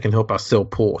 and they can help us sell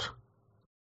port.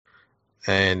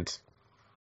 And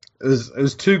it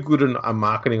was too good a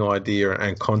marketing idea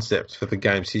and concept for the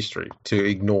game's history to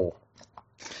ignore.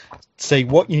 See,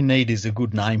 what you need is a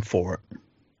good name for it.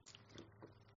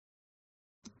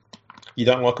 You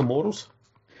don't like immortals?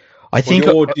 I think,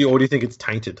 or do you think it's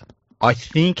tainted? I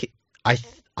think I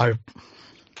don't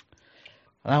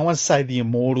want to say the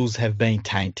immortals have been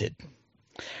tainted,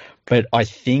 but I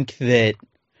think that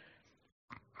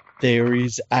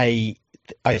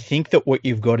I think that what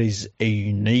you've got is a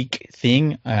unique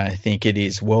thing. I think it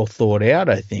is well thought out.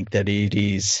 I think that it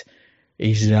is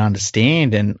easy to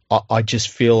understand, and I just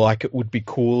feel like it would be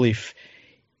cool if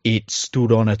it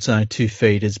stood on its own 2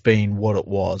 feet as being what it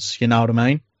was. You know what I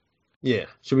mean? Yeah.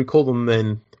 Should we call them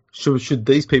then? Should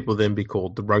these people then be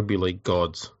called the rugby league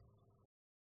gods?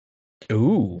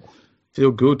 Ooh. Feel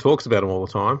Good talks about them all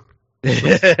the time.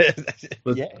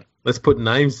 Let's put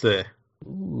names there.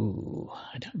 Ooh,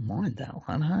 I don't mind that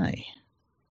one, hey?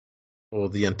 Or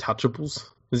the Untouchables.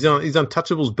 Is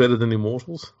Untouchables better than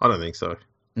Immortals? I don't think so.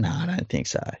 No, I don't think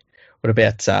so. What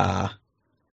about, I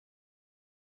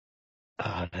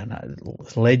don't know,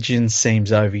 Legends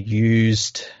seems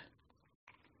overused.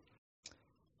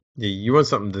 Yeah, you want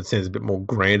something that sounds a bit more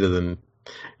grander than...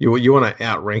 You want to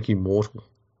outrank Immortal.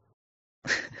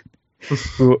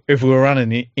 If we were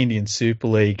running Indian Super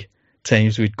League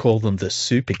teams, we'd call them the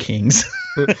Super Kings.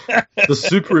 The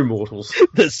Super Immortals.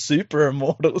 The Super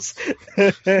Immortals.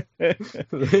 There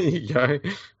you go.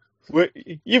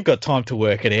 You've got time to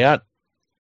work it out.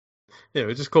 Yeah,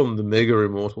 we just call them the Mega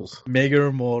Immortals. Mega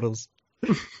Immortals.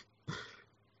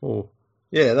 Oh,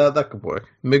 yeah, that could work.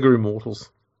 Mega Immortals.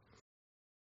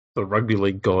 The Rugby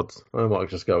League gods. I might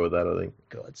just go with that, I think.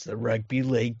 Gods, the Rugby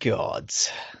League gods.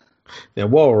 Now,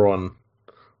 while we're on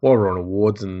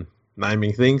awards and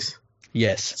naming things,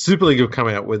 yes, Super League have come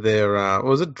out with their what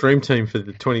was it, Dream Team for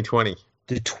the 2020.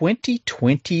 The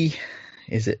 2020,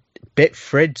 is it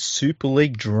Betfred Super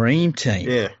League Dream Team?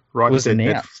 Yeah, right. Was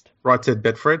announced. Right said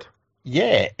Betfred.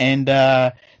 Yeah, and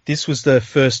this was the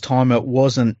first time it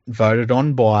wasn't voted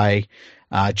on by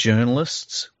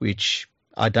journalists, which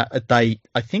I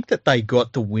think that they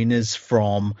got the winners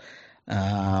from.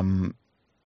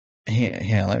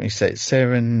 Here, let me say,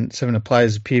 seven of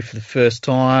players appear for the first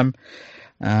time.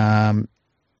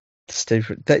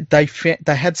 Steve,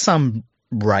 they had some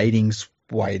ratings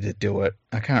way to do it.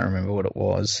 I can't remember what it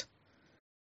was.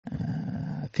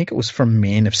 I think it was from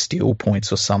Man of Steel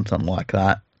points or something like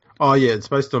that. Oh, yeah, it's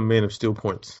based on Man of Steel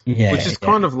points. Yeah, Which is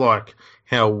kind of like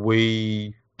how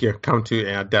we come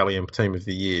to our Dalian Team of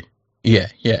the Year. Yeah.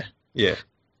 Yeah.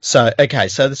 So, okay,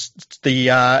 so this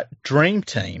the Dream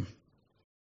Team.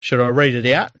 Should I read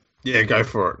it out? Yeah, go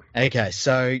for it. Okay,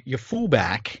 so your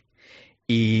fullback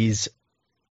is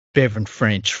Bevan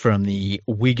French from the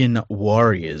Wigan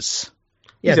Warriors.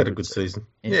 He's had a good season.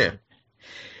 Yeah.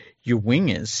 Your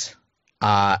wingers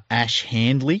are Ash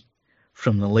Handley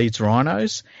from the Leeds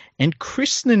Rhinos and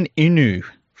Kristen Inu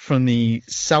from the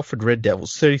Salford Red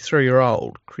Devils,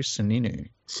 33-year-old Kristen Inu.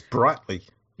 Sprightly.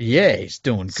 Yeah, he's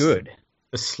doing good.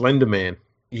 A slender man.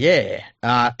 Yeah.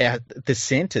 At the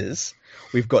centres,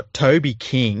 we've got Toby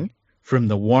King from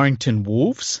the Warrington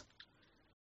Wolves.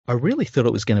 I really thought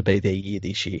it was going to be their year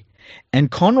this year. And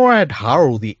Conrad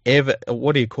Hurrell, the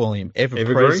what do you call him?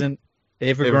 Ever-present?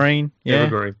 Evergreen? Yeah.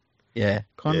 Evergreen. Yeah.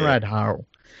 Conrad Hurrell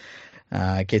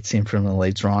gets in from the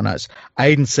Leeds Rhinos.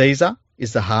 Aiden Caesar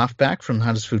is the halfback from the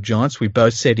Huddersfield Giants. We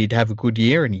both said he'd have a good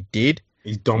year, and he did.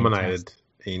 He dominated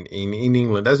in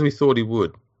England, as we thought he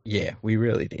would. Yeah, we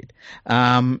really did.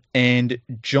 And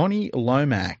Johnny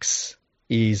Lomax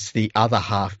is the other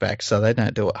halfback, so they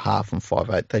don't do it half and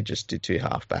 5'8", they just do two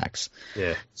halfbacks.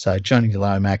 Yeah. So Johnny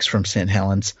Lomax from St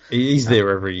Helens. He's there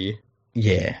every year.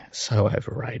 Yeah, so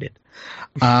overrated.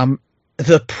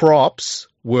 The props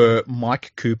were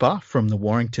Mike Cooper from the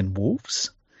Warrington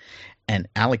Wolves and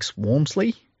Alex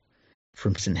Walmsley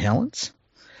from St Helens.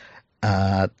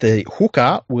 The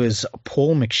hooker was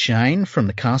Paul McShane from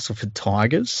the Castleford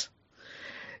Tigers.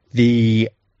 The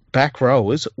back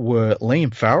rowers were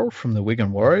Liam Farrell from the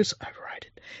Wigan Warriors,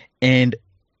 overrated. And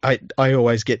I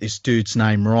always get this dude's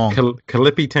name wrong.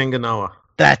 Kalipi Tanganoa.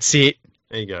 That's it.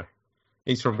 There you go.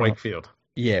 He's from Wakefield.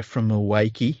 Yeah, from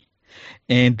Milwaukee.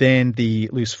 And then the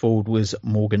loose forward was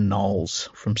Morgan Knowles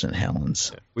from St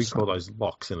Helens. Yeah, we call those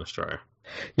locks in Australia.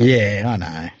 Yeah, I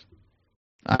know.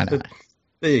 But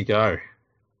there you go.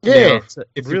 Yeah, now, it's a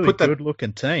really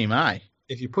good-looking team, eh?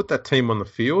 If you put that team on the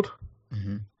field,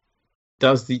 mm-hmm.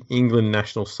 Does the England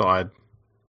national side,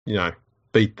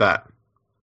 beat that?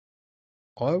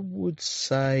 I would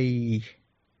say...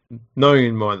 Knowing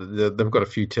in mind that they've got a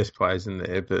few test players in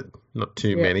there, but not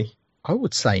too many. I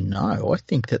would say no. I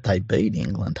think that they beat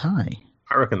England, hey?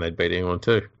 I reckon they'd beat England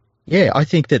too. Yeah, I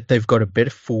think that they've got a better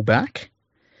fullback.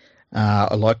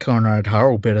 I like Conrad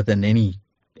Hurrell better than any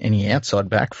outside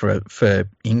back for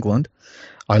England.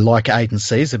 I like Aiden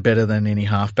Caesar better than any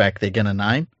halfback they're going to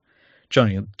name.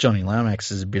 Johnny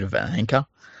Lomax is a bit of an anchor.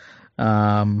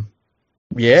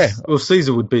 Yeah. Well,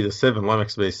 Caesar would be the 7,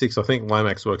 Lomax would be the 6. I think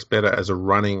Lomax works better as a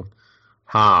running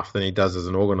half than he does as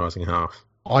an organising half.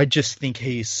 I just think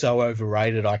he is so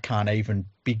overrated I can't even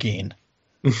begin.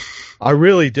 I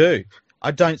really do.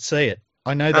 I don't see it.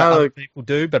 I know that other people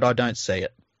do, but I don't see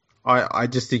it. I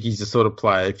just think he's the sort of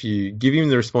player, if you give him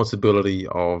the responsibility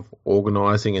of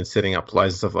organising and setting up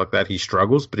plays and stuff like that, he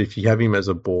struggles. But if you have him as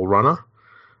a ball runner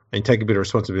and take a bit of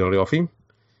responsibility off him,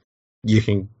 you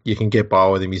can get by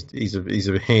with him. He's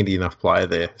a handy enough player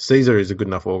there. Caesar is a good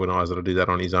enough organiser to do that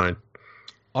on his own.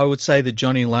 I would say that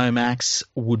Johnny Lomax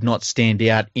would not stand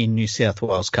out in New South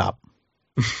Wales Cup.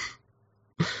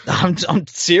 I'm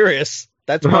serious.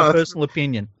 That's my personal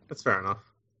opinion. That's fair enough.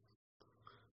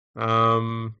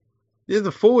 Yeah,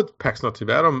 the forward pack's not too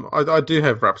bad. I do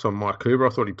have raps on Mike Cooper. I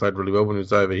thought he played really well when he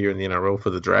was over here in the NRL for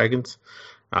the Dragons.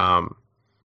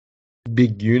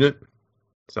 Big unit.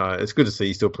 So it's good to see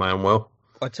he's still playing well.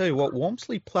 I tell you what,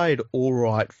 Walmsley played all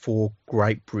right for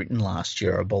Great Britain last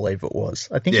year, I believe it was.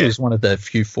 I think he was one of the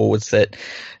few forwards that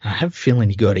I have a feeling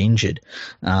he got injured.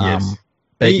 Yes.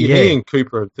 But he and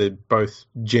Cooper, they're both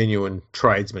genuine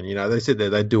tradesmen. They said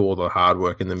that they do all the hard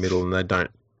work in the middle and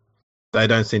they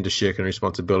don't seem to shirk any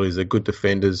responsibilities. They're good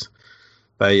defenders.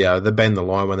 They bend the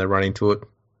line when they run into it.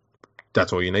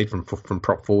 That's all you need from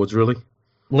prop forwards, really.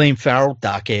 Liam Farrell,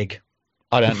 dark egg.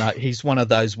 I don't know. He's one of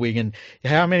those Wigan.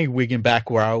 How many Wigan back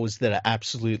rowers that are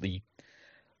absolutely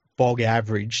bog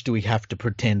average do we have to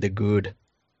pretend are good?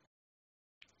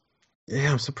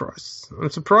 Yeah, I'm surprised.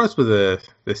 I'm surprised with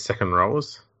their second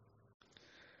rowers.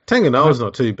 Tanganoa's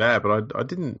not too bad, but I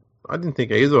didn't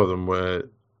think either of them were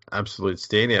absolute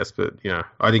standouts. But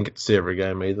I didn't get to see every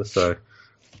game either. So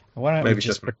why don't we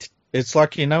just? It's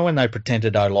like when they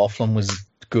pretended O'Loughlin was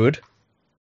good.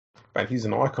 But he's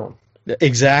an icon.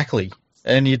 Exactly.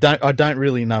 And I don't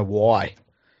really know why.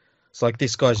 It's like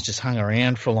this guy's just hung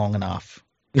around for long enough.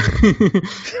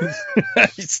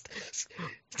 it's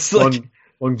like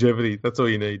longevity. That's all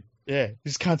you need. Yeah,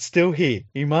 this cunt's still here.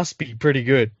 He must be pretty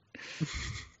good.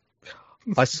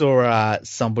 I saw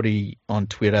somebody on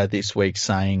Twitter this week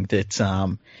saying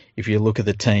that if you look at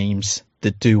the teams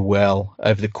that do well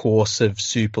over the course of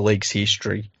Super League's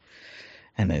history,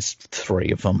 and there's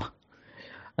 3 of them,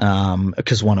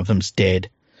 because one of them's dead,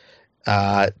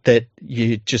 that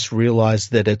you just realise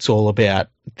that it's all about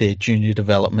their junior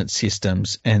development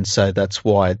systems, and so that's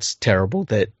why it's terrible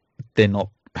that they're not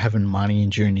having money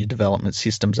in junior development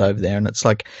systems over there. And it's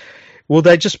like, well,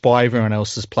 they just buy everyone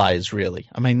else's players, really.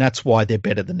 I mean, that's why they're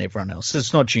better than everyone else.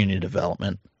 It's not junior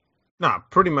development. No,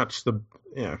 pretty much for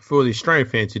the Australian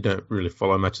fans who don't really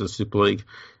follow much of the Super League,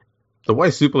 the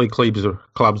way Super League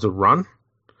clubs are run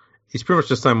is pretty much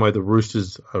the same way the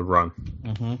Roosters are run.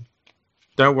 Mm-hmm.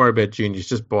 Don't worry about juniors.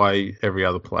 Just buy every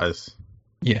other players.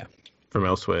 Yeah. From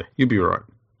elsewhere. You'll be right.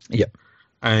 Yep.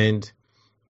 And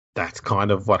that's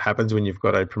kind of what happens when you've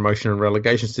got a promotion and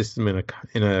relegation system in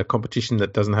a competition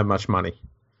that doesn't have much money.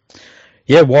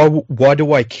 Yeah, why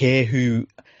do I care who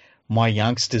my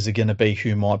youngsters are going to be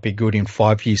who might be good in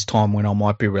 5 years' time when I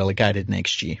might be relegated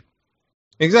next year?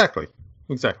 Exactly.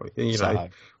 And,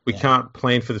 we can't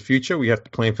plan for the future. We have to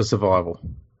plan for survival.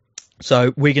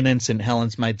 So Wigan and St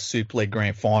Helens made the Super League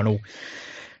Grand Final.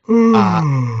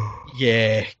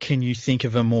 Yeah, can you think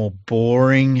of a more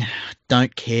boring,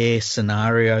 don't care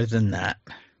scenario than that?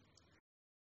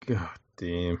 God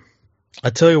damn. I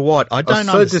tell you what, I was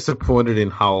so disappointed in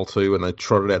Hull too when they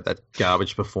trotted out that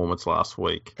garbage performance last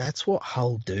week. That's what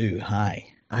Hull do,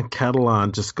 hey? And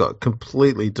Catalan just got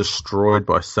completely destroyed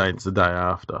by Saints the day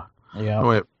after. Yeah. I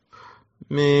went,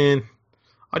 man,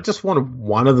 I just wanted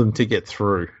one of them to get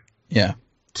through. Yeah.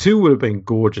 2 would have been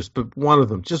gorgeous, but one of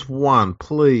them, just one,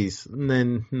 please. And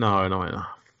then, no, and I went, oh,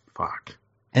 fuck.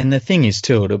 And the thing is,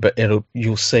 too,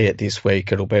 you'll see it this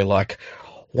week, it'll be like,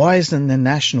 why isn't the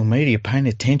national media paying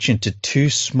attention to 2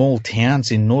 small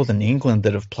towns in northern England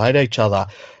that have played each other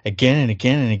again and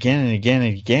again and again and again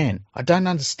and again? I don't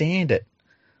understand it.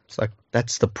 It's like,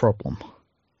 that's the problem.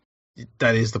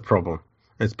 That is the problem.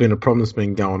 It's been a problem that's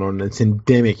been going on. It's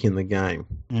endemic in the game.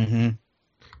 Mm-hmm.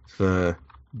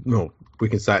 Well, we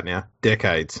can say it now,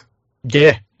 decades.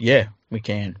 Yeah, we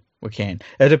can.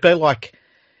 It'd be like,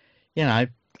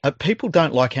 people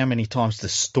don't like how many times the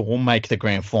Storm make the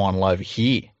grand final over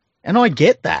here. And I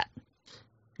get that.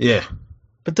 Yeah.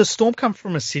 But the Storm come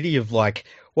from a city of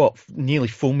nearly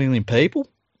 4 million people?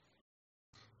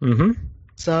 Mm-hmm.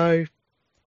 So,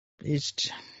 it's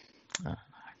just, I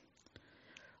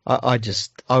don't know.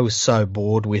 I was so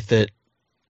bored with it.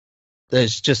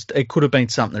 It could have been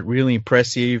something really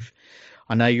impressive.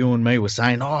 I know you and me were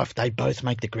saying, if they both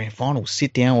make the grand final,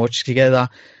 sit down, watch together.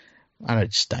 I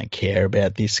just don't care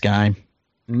about this game.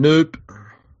 Nope.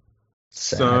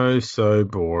 Sad. So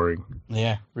boring.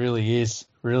 Yeah, really is.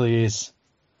 It's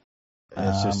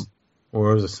just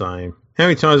always the same. How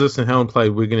many times has St Helen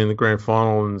played Wigan in the grand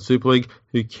final in the Super League?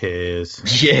 Who cares?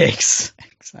 Yes,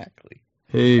 exactly.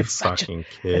 Who fucking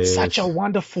cares? It's such a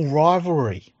wonderful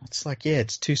rivalry. It's like,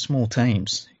 it's 2 small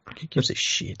teams. Who gives a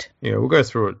shit? Yeah, we'll go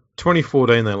through it.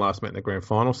 2014, they last met in the grand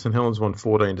final. St Helens won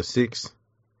 14-6.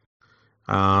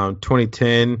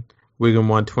 2010, Wigan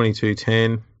won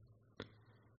 22-10.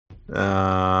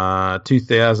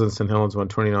 2000, St Helens won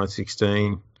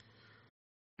 29-16.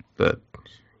 But,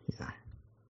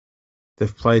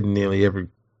 they've played in nearly every...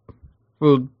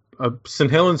 Well, St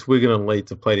Helens, Wigan and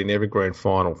Leeds have played in every grand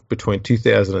final between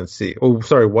 2006...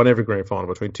 won every grand final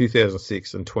between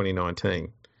 2006 and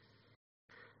 2019.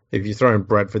 If you throw in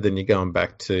Bradford, then you're going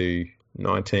back to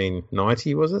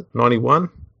 1990, was it? 91? And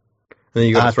then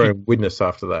you got to throw in Widnes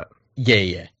after that.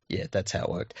 Yeah, that's how it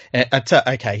worked.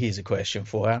 Okay, here's a question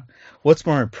for you. What's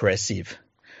more impressive,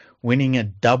 winning a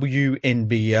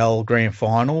WNBL grand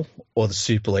final or the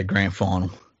Super League grand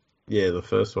final? Yeah, the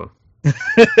first one.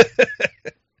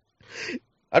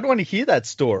 I'd want to hear that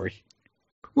story.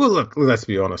 Well, look, let's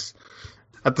be honest.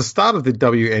 At the start of the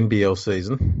WNBL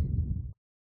season,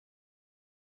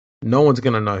 no one's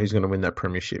going to know who's going to win that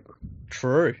premiership.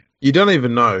 True. You don't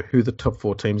even know who the top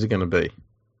 4 teams are going to be.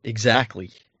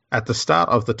 Exactly. At the start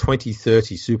of the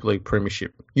 2030 Super League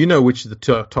Premiership, you know which of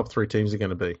the top 3 teams are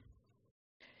going to be.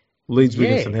 Leeds,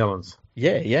 Wigan, St Helens.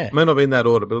 Yeah. It may not be in that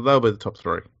order, but they'll be the top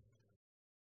 3.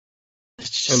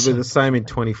 It'll be the same in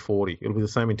 2040. It'll be the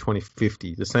same in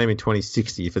 2050. The same in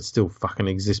 2060 if it still fucking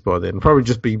exists by then. It'll probably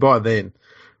just be by then.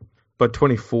 By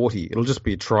 2040, it'll just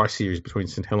be a tri-series between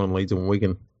St Helens, Leeds and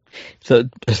Wigan. So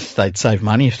they'd save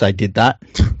money if they did that.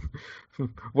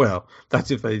 Well, that's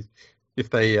if they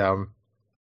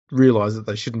realise that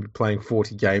they shouldn't be playing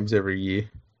 40 games every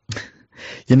year.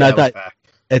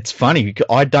 It's funny.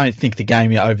 I don't think the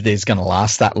game over there is going to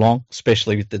last that long,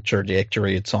 especially with the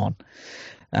trajectory it's on.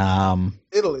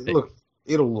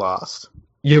 It'll last.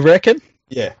 You reckon?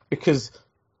 Yeah, because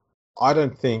I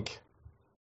don't think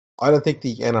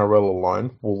the NRL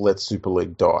alone will let Super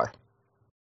League die.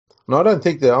 And I don't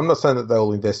think that, I'm not saying that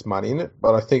they'll invest money in it,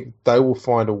 but I think they will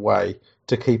find a way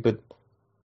to keep it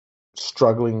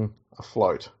struggling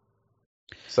afloat,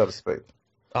 so to speak.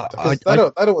 I, Because they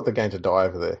don't want the game to die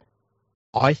over there.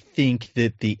 I think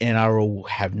that the NRL will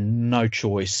have no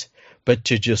choice but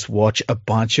to just watch a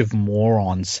bunch of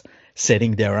morons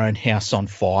setting their own house on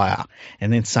fire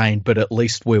and then saying, but at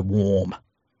least we're warm.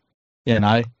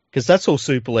 Because that's all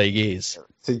Super League is.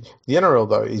 See, the NRL,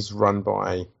 though, is run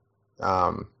by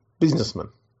businessmen,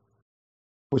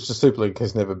 which the Super League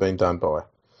has never been done by.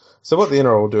 So what the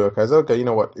NRL will do, okay, is they'll go, you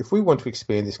know what, if we want to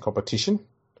expand this competition,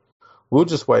 we'll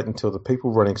just wait until the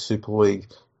people running Super League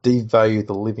devalue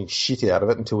the living shit out of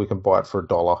it until we can buy it for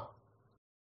 $1.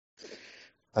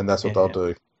 And that's what they'll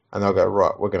do. And they'll go,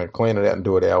 right, we're going to clean it out and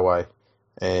do it our way.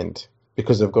 And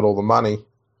because they've got all the money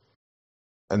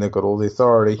and they've got all the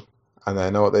authority and they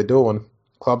know what they're doing,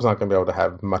 clubs aren't going to be able to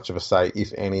have much of a say,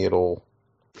 if any at all.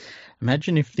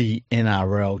 Imagine if the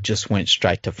NRL just went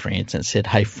straight to France and said,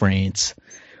 hey, France,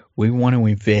 we want to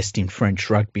invest in French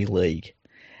Rugby League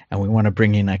and we want to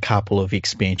bring in a couple of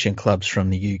expansion clubs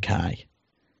from the UK.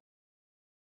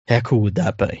 How cool would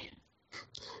that be?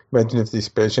 Imagine if the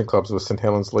expansion clubs were St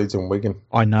Helens, Leeds and Wigan.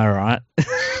 I know, right?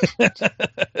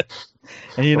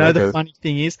 And you know, the funny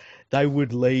thing is, they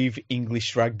would leave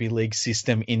English Rugby League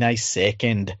system in a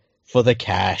second for the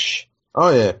cash.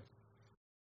 Oh, yeah.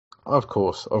 Of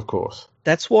course.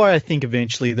 That's why I think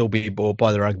eventually they'll be bought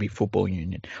by the Rugby Football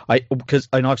Union.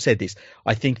 And I've said this,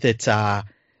 I think that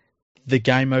the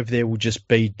game over there will just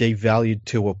be devalued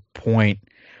to a point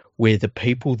where the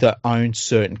people that own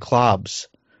certain clubs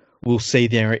will see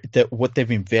that what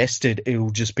they've invested, it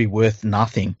will just be worth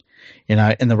nothing.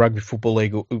 And the Rugby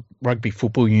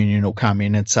Football Union will come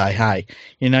in and say, hey,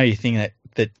 you think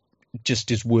that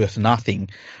just is worth nothing.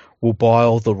 We'll buy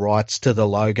all the rights to the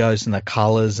logos and the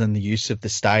colours and the use of the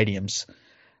stadiums,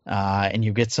 and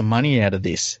you'll get some money out of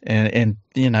this. And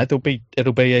it'll be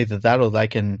either that or they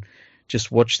can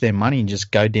just watch their money and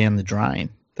just go down the drain.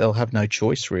 They'll have no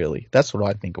choice, really. That's what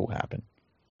I think will happen.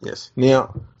 Yes.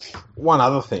 Now, one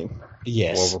other thing.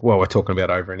 Yes. While we're talking about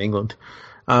over in England,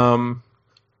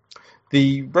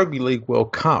 the Rugby League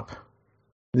World Cup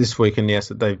this week announced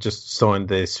that they've just signed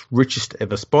their richest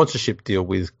ever sponsorship deal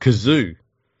with Kazoo,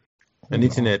 an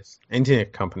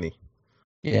internet company.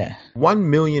 Yeah. £1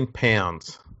 million.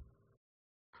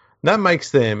 That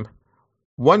makes them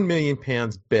 £1 million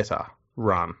better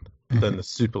run than the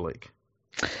Super League.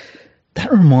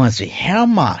 That reminds me, how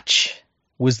much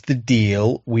was the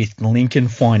deal with Lincoln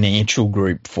Financial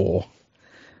Group for?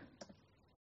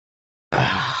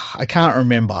 I can't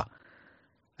remember.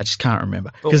 I just can't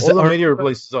remember. All the media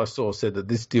releases I saw said that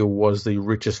this deal was the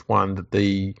richest one that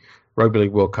the Rugby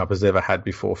League World Cup has ever had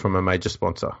before from a major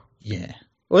sponsor. Yeah.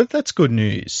 Well, that's good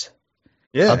news.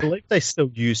 Yeah. I believe they still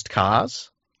used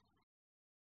cars.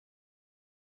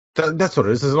 That's what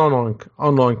it is. There's an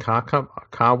online car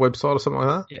website or something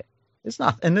like that. Yeah. There's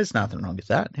nothing wrong with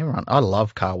that. I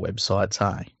love car websites,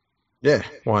 hey? Yeah,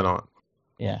 why not?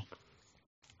 Yeah.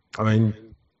 I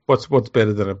mean, what's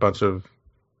better than a bunch of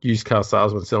used car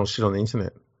salesmen selling shit on the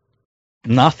internet?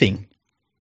 Nothing.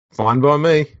 Fine by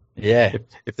me. Yeah.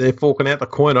 If they're forking out the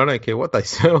coin, I don't care what they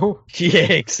sell. Yeah,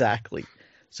 exactly.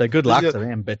 So good luck to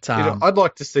them. But I'd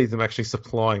like to see them actually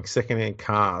supplying second-hand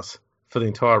cars for the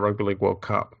entire Rugby League World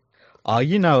Cup. Oh,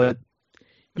 you know it.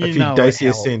 A few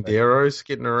Dacia Sanderos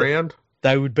getting around.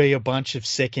 They would be a bunch of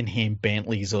second-hand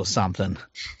Bentleys or something.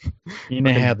 You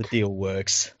know how the deal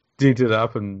works. Dinted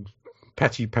up and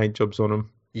patchy paint jobs on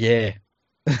them. Yeah.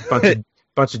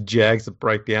 bunch of Jags that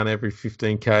break down every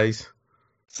 15 Ks.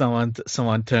 Someone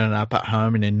turning up at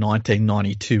home in a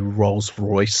 1992 Rolls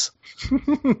Royce.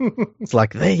 It's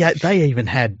like they even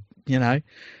had,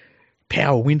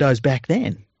 power windows back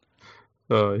then.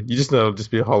 You just know it'll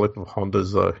just be a whole heap of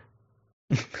Hondas, though.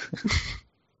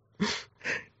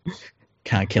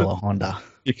 Can't kill a Honda.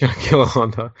 You can't kill a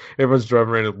Honda. Everyone's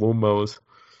driving around in lawnmowers.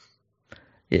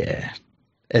 Yeah.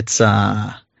 It's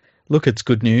it's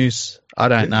good news. I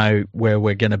don't know where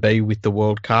we're going to be with the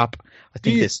World Cup. I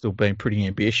think they're still being pretty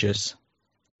ambitious.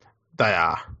 They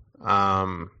are.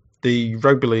 The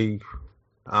Rugby League,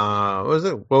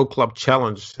 World Club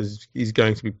Challenge is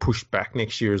going to be pushed back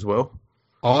next year as well.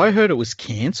 Oh, I heard it was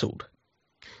cancelled.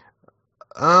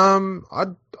 I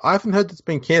haven't heard it's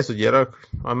been cancelled yet.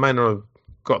 I may not have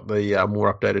got the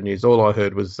more updated news. All I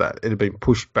heard was that it had been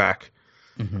pushed back,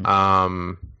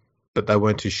 but they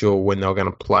weren't too sure when they were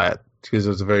going to play it because it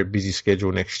was a very busy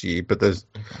schedule next year. But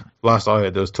last I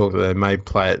heard, there was talk that they may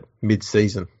play it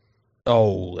mid-season.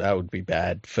 Oh, that would be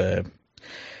bad for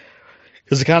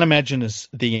because I can't imagine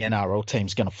the NRL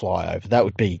team's going to fly over.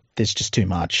 There's just too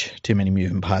many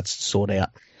moving parts to sort out.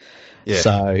 Yeah.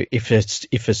 So if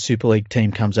a Super League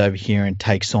team comes over here and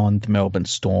takes on the Melbourne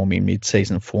Storm in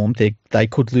mid-season form, they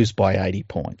could lose by 80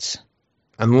 points.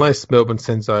 Unless Melbourne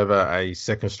sends over a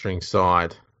second string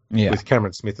side Yeah, with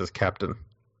Cameron Smith as captain.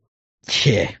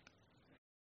 yeah.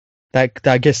 I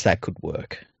guess that could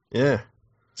work. Yeah.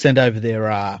 Send over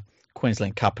their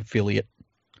Queensland Cup affiliate.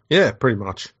 Yeah, pretty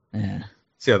much. Yeah.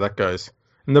 See how that goes.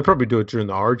 And they'll probably do it during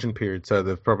the origin period, so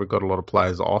they've probably got a lot of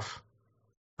players off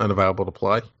and available to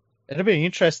play. It'll be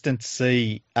interesting to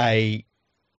see a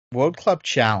World Club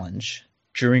Challenge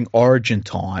during Origin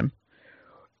time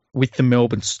with the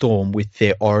Melbourne Storm with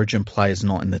their Origin players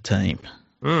not in the team.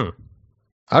 Mm.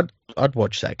 I'd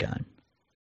watch that game.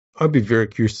 I'd be very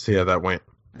curious to see how that went.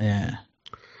 Yeah.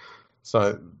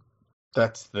 So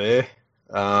that's there.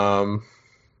 Was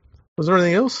there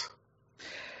anything else?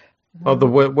 Oh, the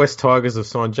West Tigers have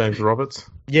signed James Roberts.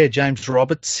 Yeah, James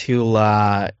Roberts. He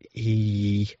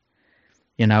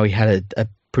had a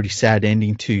pretty sad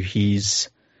ending to his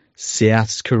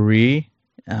South's career.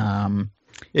 Yeah,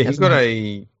 he got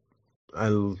a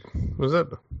was that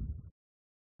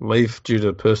leave due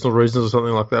to personal reasons or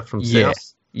something like that from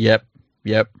South. Yep.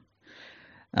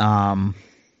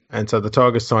 And so the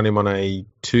Tigers signed him on a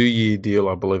 2-year deal,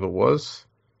 I believe it was,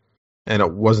 and it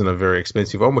wasn't a very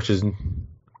expensive one, which is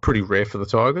pretty rare for the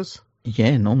Tigers.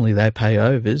 Yeah, normally they pay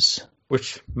overs.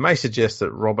 Which may suggest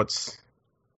that Roberts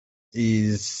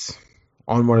is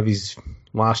on one of his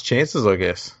last chances, I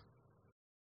guess,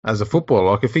 as a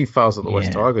footballer. Like, if he fails at the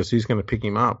West Tigers, who's going to pick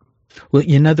him up? Well,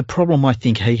 the problem I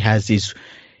think he has is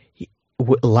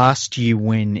last year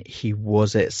when he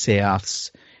was at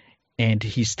Souths and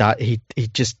he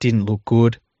just didn't look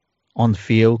good on the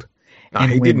field. No,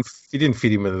 he didn't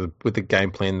fit in with the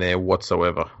game plan there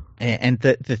whatsoever. And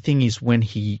the thing is, when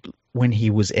he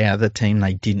was out of the team,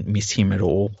 they didn't miss him at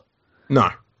all. No.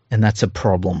 And that's a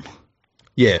problem.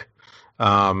 Yeah.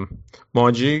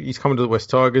 Mind you, he's coming to the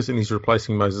West Tigers and he's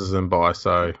replacing Moses Mbai,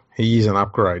 so he is an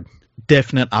upgrade.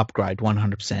 Definite upgrade,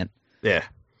 100%. Yeah.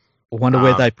 I wonder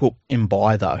where they put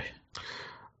Mbai, though.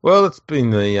 Well, it's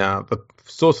been the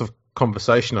source of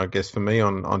conversation, I guess, for me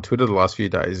on Twitter the last few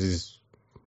days is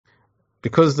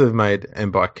because they've made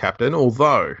Mbai captain,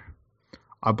 although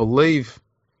I believe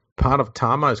part of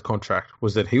Tamo's contract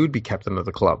was that he would be captain of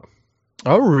the club.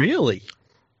 Oh, really?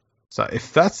 So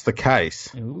if that's the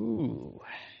case, Ooh.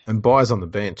 and Mbai's on the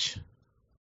bench,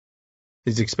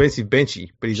 he's expensive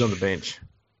benchy, but he's on the bench.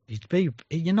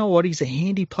 You know what? He's a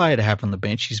handy player to have on the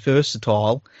bench. He's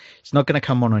versatile. He's not going to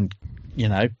come on and,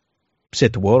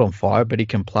 set the world on fire, but he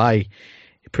can play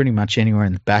pretty much anywhere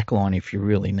in the back line if you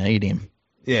really need him.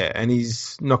 Yeah, and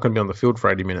he's not going to be on the field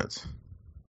for 80 minutes.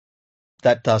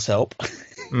 That does help.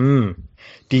 Mm.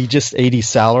 Do you just eat his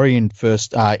salary in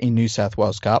New South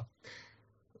Wales Cup?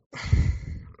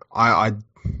 I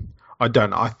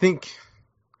don't. I think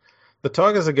the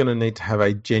Tigers are going to need to have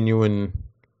a genuine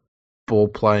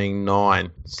ball-playing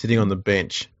 9 sitting on the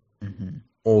bench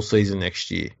all season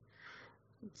next year.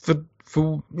 For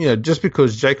just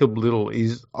because Jacob Little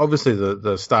is obviously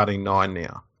the starting 9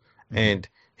 now, and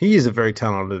he is a very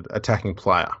talented attacking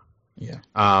player. Yeah.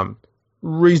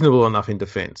 Reasonable enough in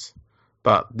defence,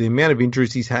 but the amount of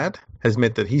injuries he's had has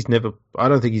meant that I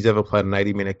don't think he's ever played an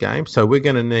 80-minute game. So we're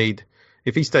going to need,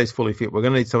 if he stays fully fit, we're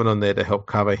going to need someone on there to help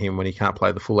cover him when he can't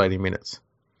play the full 80 minutes.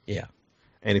 Yeah.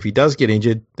 And if he does get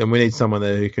injured, then we need someone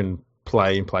there who can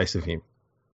play in place of him.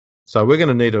 So we're going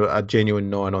to need a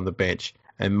genuine 9 on the bench,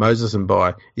 and Moses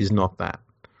Mbai is not that.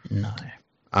 No.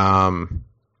 I've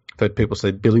heard people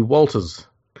say Billy Walters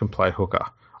can play hooker.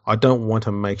 I don't want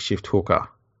a makeshift hooker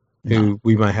who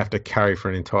we may have to carry for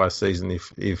an entire season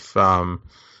if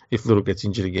Little gets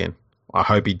injured again. I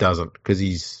hope he doesn't, because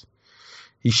he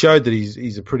showed that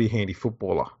he's a pretty handy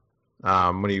footballer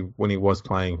when he was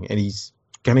playing, and he's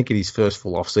going to get his first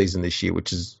full off season this year,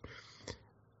 which is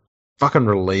fucking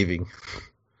relieving.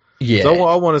 Yeah. So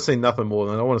I want to see nothing more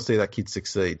than I want to see that kid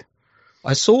succeed.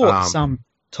 I saw some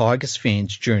Tigers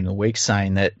fans during the week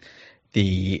saying that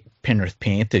the Penrith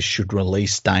Panthers should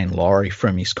release Dane Laurie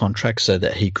from his contract so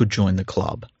that he could join the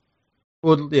club.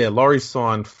 Well, yeah, Laurie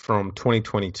signed from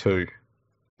 2022,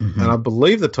 and I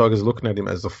believe the Tigers are looking at him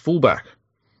as a fullback.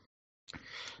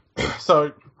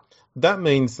 So that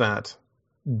means that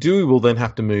Dewey will then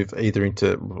have to move either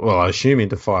into, well, I assume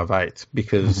into 5'8",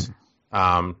 because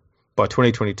by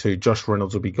 2022, Josh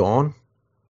Reynolds will be gone.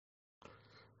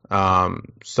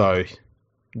 So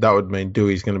that would mean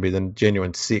Dewey's going to be the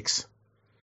genuine 6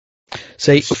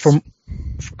 See,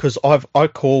 because I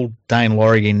called Dane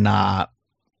Laurie in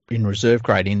reserve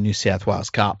grade in New South Wales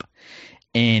Cup,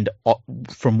 and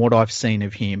from what I've seen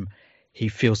of him, he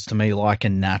feels to me like a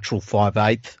natural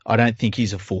 5'8". I don't think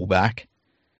he's a fullback.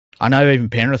 I know even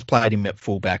Penrith played him at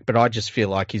fullback, but I just feel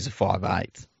like he's a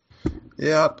 5'8".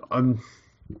 Yeah, I'm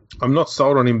not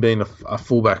sold on him being a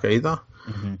fullback either.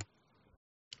 Mm-hmm.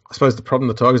 I suppose the problem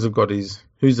the Tigers have got is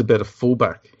who's the better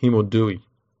fullback, him or Dewey?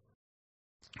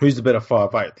 Who's the better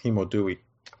 5'8", him or Dewey?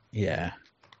 Yeah.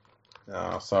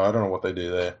 So I don't know what they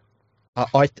do there.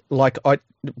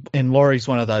 And Laurie's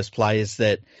one of those players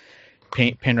that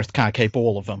Penrith can't keep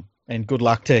all of them. And good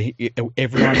luck to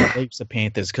everyone that leaves the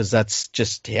Panthers, because that's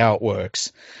just how it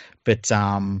works. But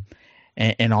and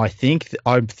I think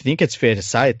it's fair to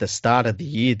say at the start of the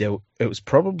year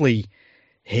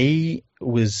he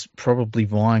was probably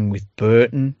vying with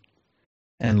Burton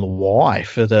and Luai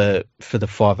for the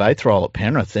 5'8" role at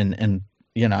Penrith, and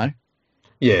you know,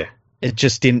 yeah, it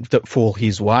just didn't fall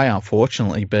his way,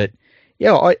 unfortunately. But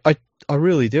yeah, I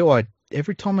really do.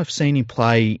 Every time I've seen him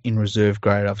play in reserve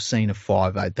grade, I've seen a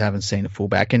 5'8". I haven't seen a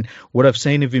fullback, and what I've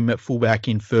seen of him at fullback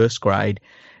in first grade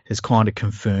has kind of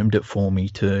confirmed it for me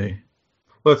too.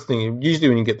 Well, that's the thing. Usually,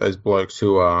 when you get those blokes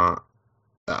who are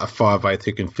a 5'8"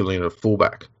 who can fill in at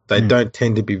fullback, they don't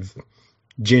tend to be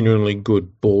genuinely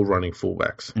good ball running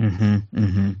fullbacks.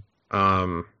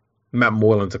 Matt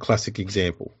Moylan's a classic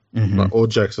example. All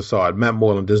jokes aside, Matt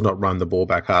Moylan does not run the ball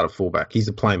back hard at fullback. He's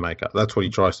a playmaker. That's what he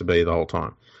tries to be the whole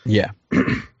time. Yeah.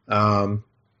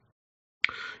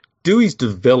 Dewey's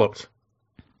developed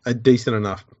a decent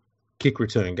enough kick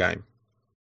return game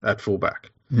at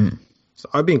fullback. So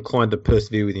I'd be inclined to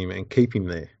persevere with him and keep him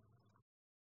there,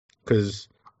 because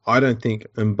I don't think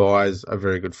Mbai's a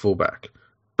very good fullback.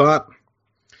 But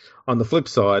on the flip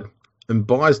side,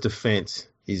 Mbai's defence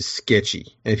is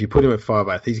sketchy. And if you put him at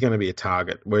 5'8", he's going to be a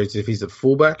target. Whereas if he's a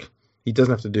fullback, he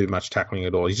doesn't have to do much tackling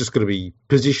at all. He's just got to be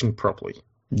positioned properly.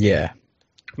 Yeah.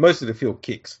 Most of the field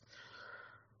kicks.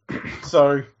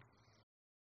 So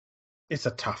it's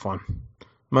a tough one.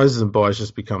 Moses Mbai's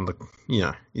just become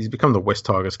he's become the West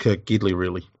Tigers Kirk Gidley,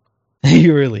 really.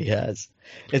 He really has.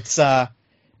 It's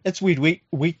weird.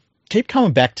 We keep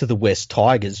coming back to the West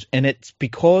Tigers, and it's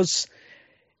because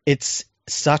it's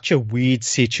such a weird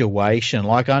situation.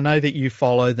 Like, I know that you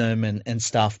follow them and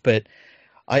stuff, but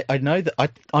I know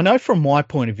that I know from my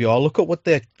point of view, I look at what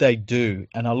they do,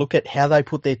 and I look at how they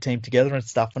put their team together and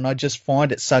stuff, and I just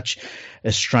find it such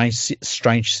a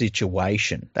strange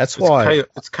situation. That's why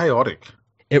it's chaotic.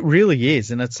 It really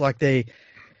is, and it's like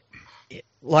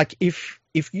if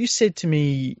you said to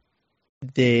me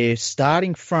their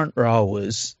starting front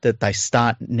rowers that they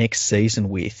start next season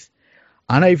with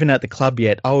aren't even at the club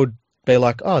yet, I would be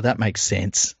like, oh, that makes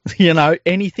sense.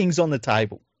 Anything's on the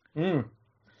table.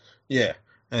 Yeah,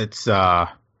 it's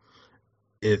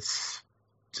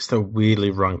just a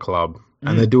weirdly run club,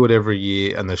 and they do it every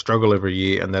year, and they struggle every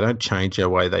year, and they don't change the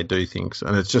way they do things,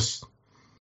 and it's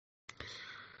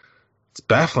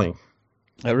baffling.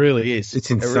 It really is. It's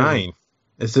insane.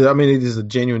 It is a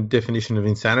genuine definition of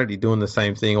insanity, doing the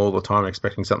same thing all the time,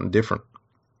 expecting something different.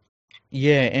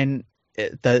 Yeah, and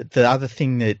the other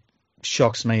thing that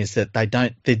shocks me is that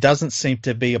there doesn't seem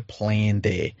to be a plan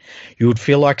there. You would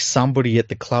feel like somebody at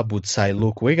the club would say,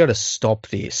 look, we got to stop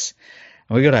this,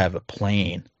 and we got to have a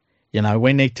plan.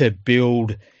 We need to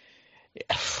build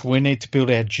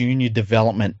our junior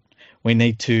development. We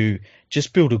need to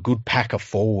just build a good pack of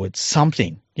forwards,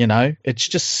 something, it's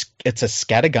a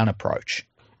scattergun approach.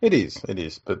 It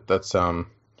is, but that's,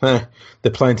 they're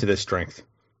playing to their strength.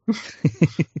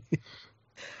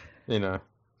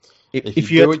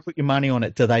 If you had to put your money on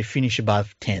it, do they finish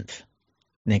above 10th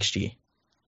next year?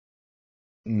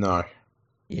 No.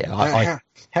 Yeah.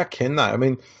 How can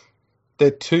they?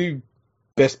 Their two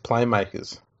best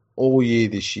playmakers all year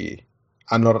this year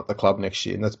are not at the club next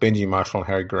year, and that's Benji Marshall and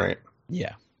Harry Grant.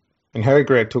 Yeah. And Harry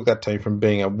Grant took that team from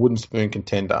being a wooden spoon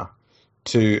contender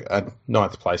to a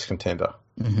 9th place contender.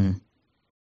 Mm-hmm.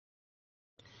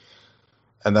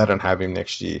 And they don't have him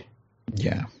next year.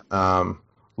 Yeah.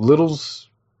 Little's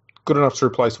good enough to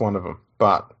replace one of them,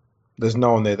 but there's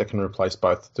no one there that can replace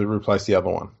both, to replace the other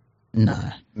one. No.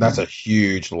 That's a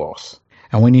huge loss.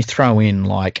 And when you throw in,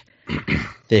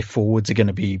 their forwards are going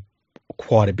to be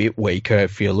quite a bit weaker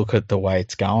if you look at the way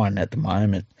it's going at the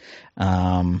moment.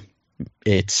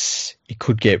 It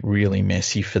could get really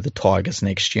messy for the Tigers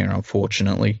next year,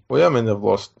 unfortunately. Well, yeah, they've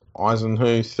lost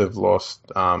Eisenhuth, they've lost...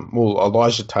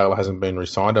 Elijah Taylor hasn't been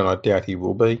re-signed, and I doubt he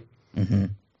will be.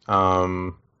 Mm-hmm.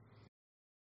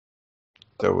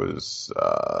 There was...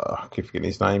 I keep forgetting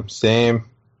his name. Sam.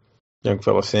 young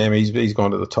fella Sam. He's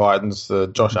gone to the Titans.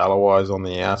 Josh Alloway's on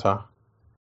the outer,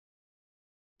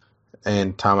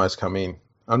 and Tamo's come in.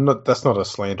 That's not a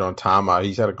slander on Tamo.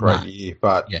 He's had a great year,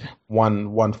 but Yeah.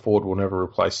 one forward will never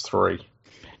replace three.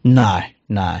 No.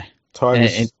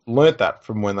 Tigers learnt that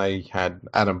from when they had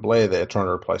Adam Blair there trying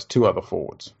to replace two other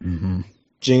forwards. Mm-hmm.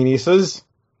 Geniuses.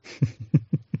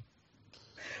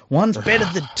 One's better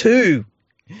than two.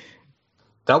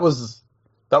 That was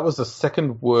the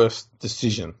second worst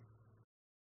decision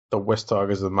the West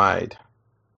Tigers have made.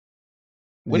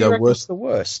 What do you reckon's the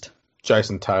worst?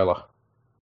 Jason Taylor.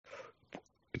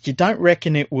 You don't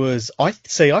reckon it was... I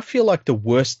feel like the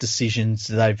worst decisions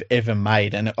they've ever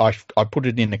made, and I put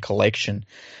it in a collection,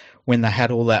 when they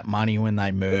had all that money when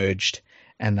they merged,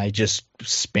 and they just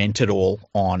spent it all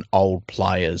on old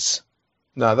players.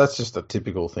 No, that's just a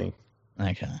typical thing.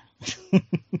 Okay.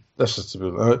 That's just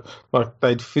typical. Like,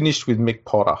 they'd finished with Mick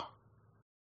Potter.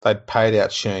 They'd paid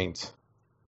out Sheens.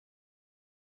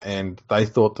 And they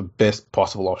thought the best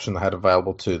possible option they had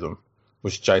available to them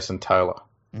was Jason Taylor.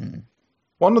 Mm.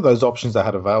 One of those options they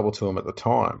had available to him at the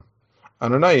time,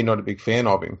 and I know you're not a big fan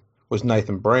of him, was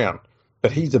Nathan Brown,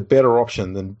 but he's a better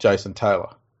option than Jason Taylor.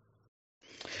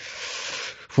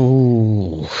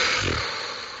 Ooh,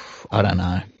 I don't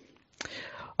know.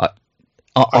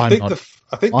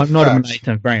 I'm not a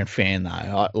Nathan Brown fan though.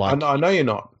 I know you're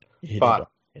not, but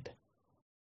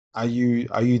are you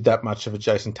that much of a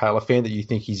Jason Taylor fan that you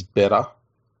think he's better?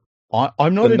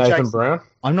 I'm not than Nathan Brown.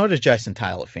 I'm not a Jason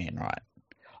Taylor fan, right?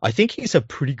 I think he's a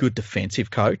pretty good defensive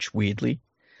coach, weirdly.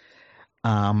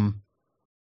 But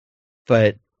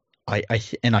I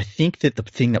think that the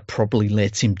thing that probably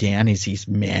lets him down is his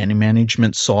man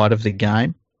management side of the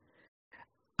game.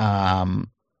 But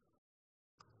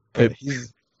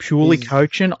purely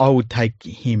coaching, I would take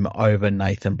him over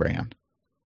Nathan Brown.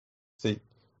 See,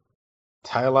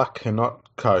 Taylor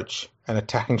cannot coach an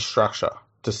attacking structure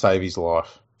to save his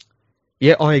life.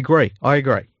 Yeah, I agree.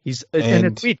 And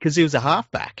it's weird because he was a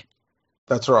halfback.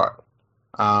 That's right.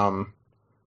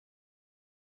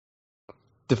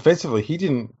 Defensively, he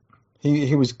didn't.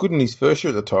 He was good in his first year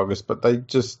at the Tigers, but they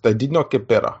did not get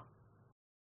better.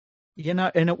 You know,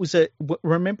 and it was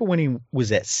remember when he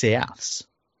was at Souths?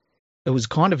 It was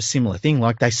kind of a similar thing.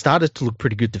 Like, they started to look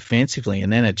pretty good defensively,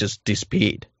 and then it just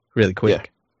disappeared really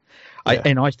quick. Yeah.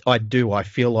 I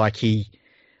feel like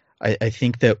I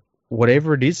think that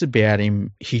whatever it is about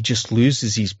him, he just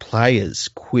loses his players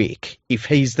quick if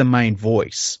he's the main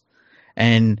voice.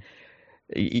 And,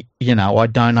 you know, I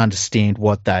don't understand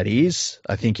what that is.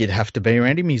 I think you'd have to be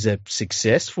around him. He's a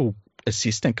successful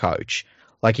assistant coach.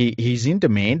 Like, he's in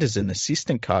demand as an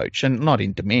assistant coach, and not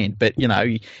in demand, but, you know,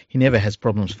 he never has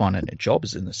problems finding a job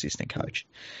as an assistant coach.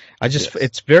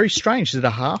 It's very strange that a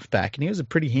halfback, and he was a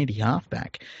pretty handy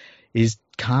halfback, isn't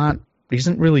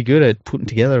really good at putting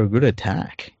together a good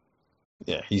attack.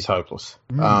 Yeah, he's hopeless.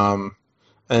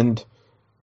 And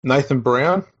Nathan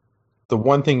Brown, the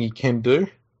one thing he can do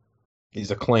is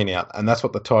a clean out, and that's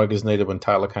what the Tigers needed when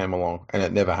Taylor came along, and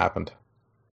it never happened.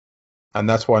 And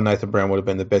that's why Nathan Brown would have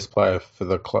been the best player for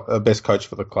the best coach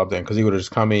for the club then, because he would have just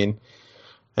come in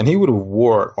and he would have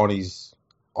wore it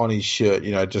on his shirt,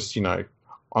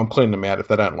 I'm cleaning them out. If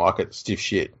they don't like it, stiff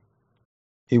shit.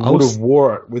 He would have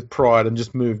wore it with pride and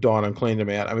just moved on and cleaned him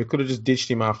out. And we could have just ditched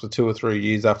him after 2 or 3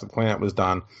 years after the clean-out was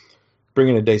done, bring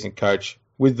in a decent coach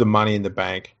with the money in the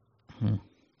bank,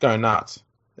 go nuts.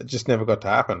 It just never got to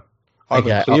happen.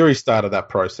 Ivan Cleary started that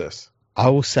process. I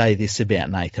will say this about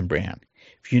Nathan Brown.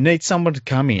 If you need someone to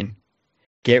come in,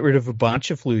 get rid of a bunch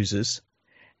of losers,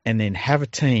 and then have a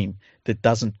team that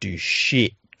doesn't do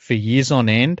shit for years on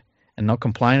end and not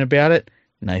complain about it,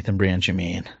 Nathan Brown's your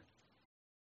man.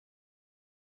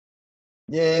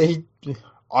 Yeah,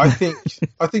 I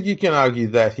think you can argue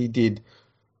that he did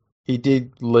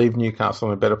leave Newcastle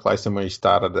in a better place than when he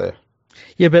started there.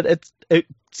 Yeah, but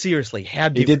seriously, how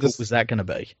difficult was that going to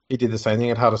be? He did the same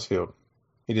thing at Huddersfield.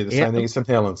 He did the same thing at St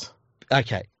Helens.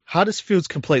 Okay, Huddersfield's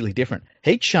completely different.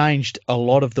 He changed a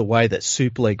lot of the way that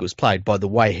Super League was played by the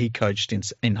way he coached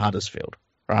in Huddersfield,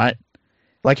 right?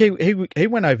 Like, he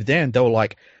went over there and they were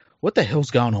like, what the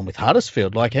hell's going on with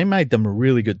Huddersfield? Like, he made them a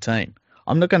really good team.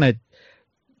 I'm not going to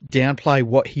downplay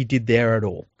what he did there at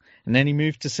all. And then he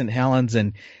moved to St Helens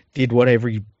and did what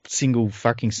every single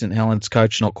fucking St Helens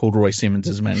coach not called Roy Simmons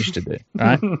has managed to do,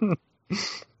 right?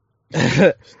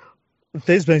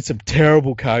 There's been some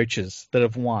terrible coaches that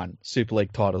have won Super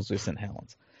League titles with St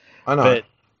Helens. I know.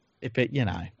 But you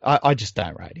know, I just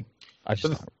don't rate him.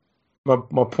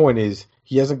 My point is,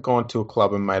 he hasn't gone to a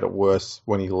club and made it worse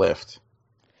when he left.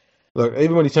 Look,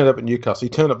 even when he turned up at Newcastle, he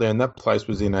turned up there and that place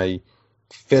was in a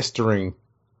festering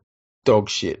dog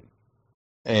shit.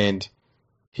 and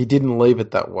he didn't leave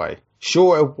it that way.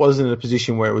 Sure, it wasn't in a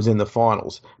position where it was in the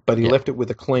finals, but he left it with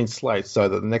a clean slate so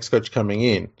that the next coach coming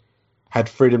in had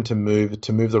freedom to move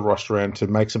the roster around, to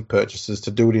make some purchases,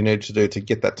 to do what he needed to do to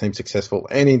get that team successful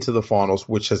and into the finals,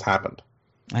 which has happened.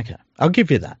 Okay, I'll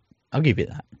give you that.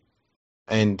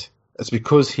 And it's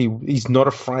because he's not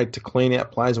afraid to clean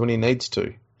out players when he needs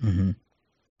to. Mm-hmm.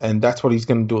 And that's what he's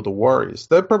going to do with the Warriors.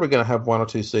 They're probably going to have 1 or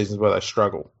 2 seasons where they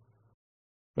struggle.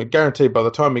 I guarantee by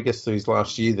the time he gets to his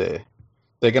last year there,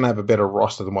 they're going to have a better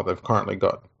roster than what they've currently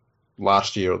got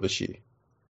last year or this year.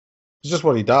 It's just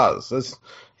what he does.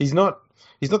 He's not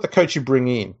the coach you bring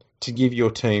in to give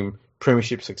your team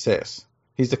premiership success.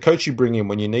 He's the coach you bring in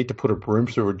when you need to put a broom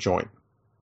through a joint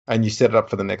and you set it up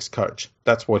for the next coach.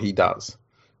 That's what he does.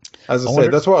 As I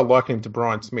said, that's why I liken him to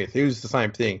Brian Smith. He was the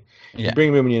same thing. Yeah. You bring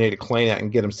him in when you need to clean out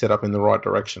and get him set up in the right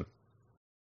direction.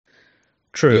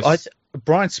 True. Yes.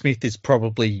 Brian Smith has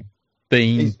probably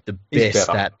been the best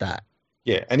at that.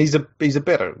 Yeah, and he's a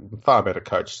far better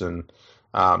coach than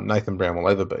Nathan Brown will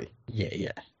ever be.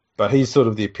 Yeah. But he's sort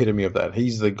of the epitome of that.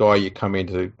 He's the guy you come in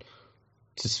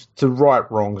to right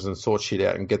wrongs and sort shit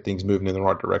out and get things moving in the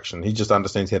right direction. He just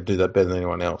understands how to do that better than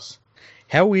anyone else.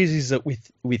 How weird is it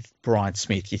with Brian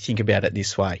Smith? You think about it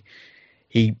this way.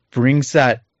 He brings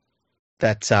that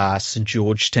St.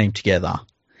 George team together,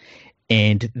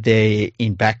 and they're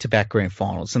in back-to-back grand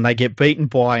finals, and they get beaten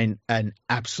by an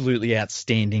absolutely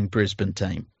outstanding Brisbane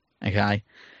team. Okay?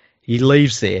 He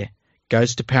leaves there,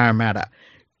 goes to Parramatta,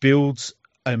 builds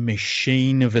a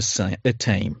machine of a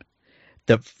team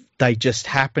that they just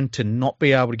happen to not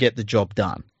be able to get the job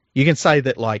done. You can say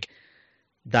that, like,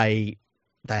 they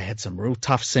had some real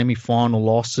tough semi-final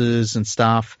losses and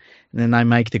stuff, and then they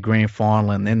make the grand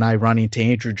final, and then they run into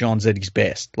Andrew Johns at his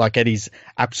best, like at his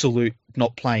absolute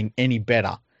not playing any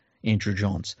better, Andrew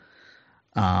Johns.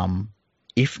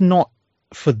 If not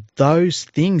for those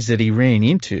things that he ran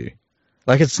into,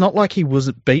 like it's not like he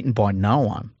wasn't beaten by no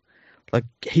one. Like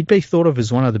he'd be thought of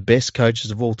as one of the best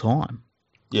coaches of all time.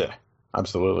 Yeah,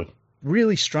 absolutely.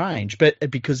 Really strange,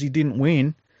 but because he didn't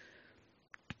win,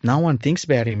 no one thinks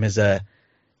about him as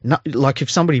like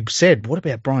if somebody said, what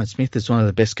about Brian Smith as one of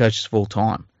the best coaches of all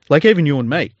time? Like even you and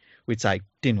me, we'd say,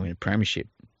 didn't win a premiership.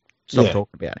 Stop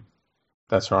talking about him.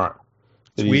 That's right.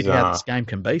 It's weird how this game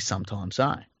can be sometimes,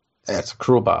 eh? Yeah, it's a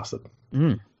cruel bastard.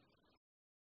 Mm.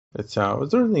 Was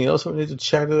there anything else that we need to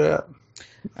chat about?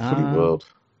 Footy world?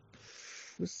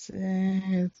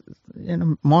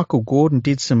 Michael Gordon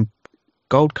did some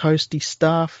Gold Coasty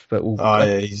stuff, but we'll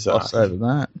gloss over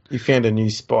that. He found a new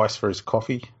spice for his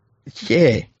coffee.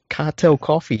 Yeah, Cartel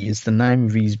Coffee is the name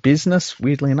of his business,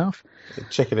 weirdly enough. Yeah,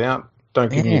 check it out.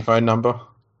 Don't give me your phone number.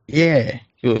 Yeah.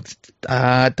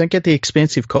 Don't get the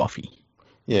expensive coffee.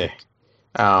 Yeah.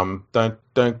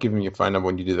 Don't give me your phone number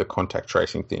when you do the contact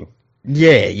tracing thing.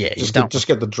 Yeah. Just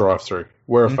get the drive-through.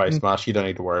 Wear a face mask. You don't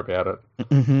need to worry about it.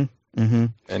 Mm-hmm. Mm-hmm.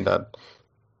 And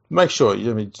make sure,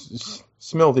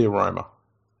 smell the aroma.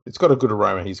 It's got a good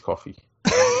aroma, his coffee.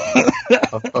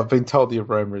 I've been told the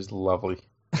aroma is lovely.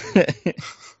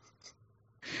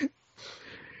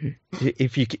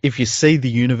 If you see the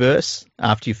universe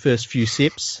after your first few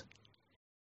sips,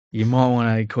 you might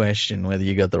want to question whether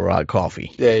you got the right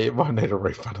coffee. Yeah, you might need a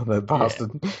refund on that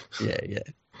bastard. Yeah.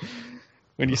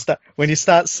 When you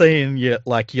start seeing you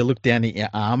look down at your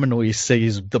arm and all you see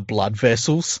is the blood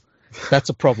vessels, that's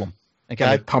a problem.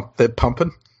 Okay, they're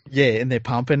pumping. Yeah, and they're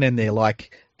pumping, and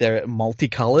they're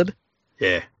multicolored.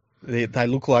 Yeah, they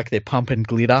look like they're pumping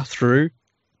glitter through.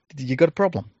 You got a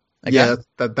problem. Okay? Yeah,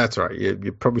 that's right.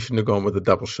 You probably shouldn't have gone with a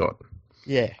double shot.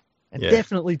 Yeah, and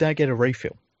definitely don't get a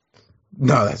refill.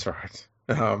 No, that's right.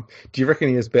 Do you reckon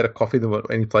he has better coffee than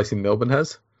what any place in Melbourne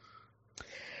has?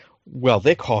 Well,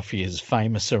 their coffee is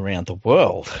famous around the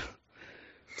world.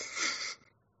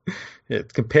 Yeah,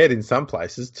 it's compared in some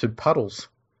places to puddles.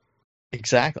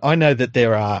 Exactly. I know that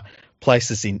there are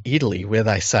places in Italy where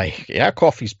they say, our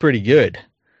coffee's pretty good.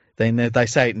 Then they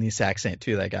say it in this accent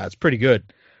too. They go, it's pretty good,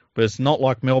 but it's not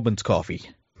like Melbourne's coffee.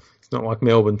 It's not like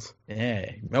Melbourne's.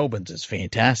 Yeah, Melbourne's is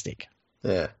fantastic.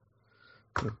 Yeah.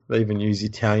 They even use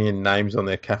Italian names on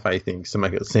their cafe things to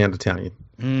make it sound Italian.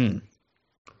 Mm.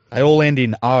 They all end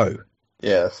in O.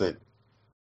 Yeah, that's it.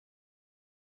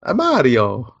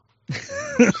 Mario.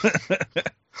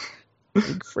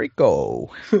 Big Frico.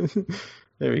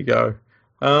 There we go.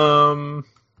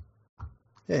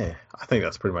 Yeah, I think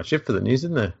that's pretty much it for the news,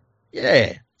 isn't there?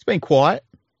 Yeah, it's been quiet.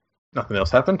 Nothing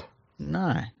else happened?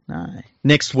 No.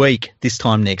 This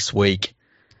time next week,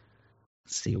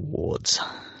 it's the awards.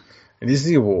 It is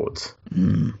the awards.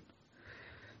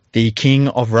 The King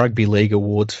of Rugby League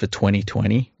Awards for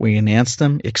 2020. We announced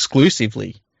them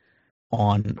exclusively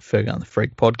on Fergo and the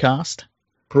Freak podcast.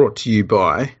 Brought to you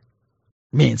by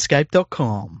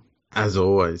Manscaped.com. As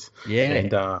always. Yeah.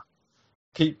 And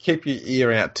keep your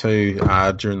ear out too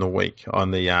during the week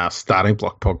on the Starting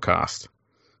Block podcast.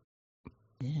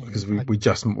 Yeah, because we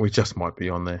just might be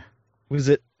on there. Was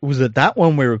it that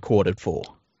one we recorded for?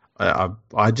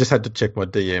 I just had to check my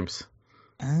DMs.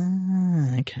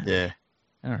 Ah, okay. Yeah.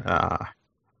 All right.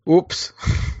 Oops.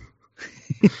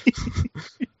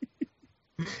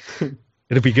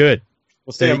 It'll be good.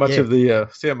 We'll see how much of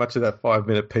that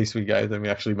 5-minute piece we gave them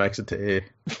actually makes it to air.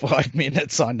 5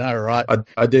 minutes, I know, right?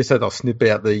 I dare say they'll snip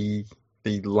out the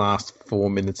last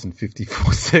 4 minutes and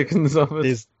 54 seconds of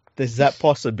it. There's that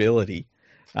possibility.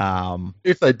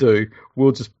 If they do,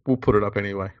 we'll put it up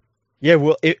anyway. Yeah,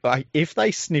 well, if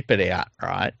they snip it out,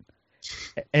 right,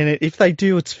 and if they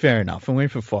do, it's fair enough. I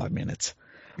went for 5 minutes,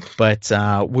 but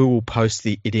we will post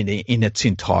it in its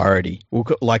entirety.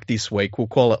 Like this week, we'll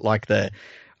call it like the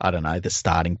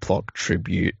Starting Block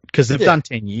tribute, because they've done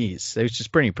 10 years. It was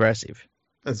just pretty impressive.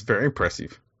 That's very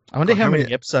impressive. I wonder how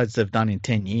many episodes they've done in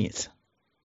 10 years.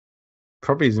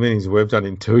 Probably as many as we've done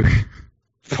in 2.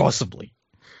 Possibly.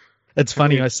 It's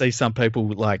funny, I see some people,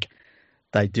 like,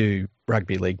 they do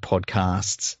rugby league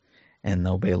podcasts, and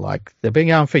they'll be like, they've been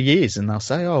going for years, and they'll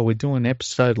say, oh, we're doing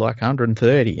episode like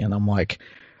 130, and I'm like,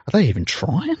 are they even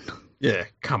trying? Yeah,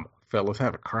 come on, fellas,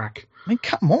 have a crack. I mean,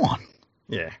 come on.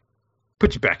 Yeah.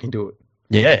 Put your back into it.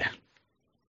 Yeah.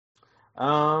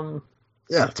 Yeah,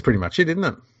 that's pretty much it, isn't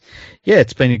it? Yeah,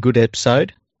 it's been a good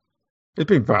episode. It's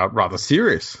been rather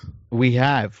serious. We've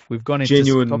gone into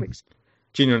some topics.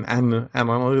 Genuine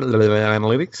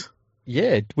analytics.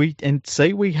 Yeah, we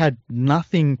had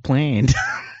nothing planned.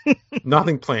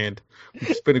 Nothing planned.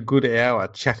 We spent a good hour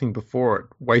chatting before it,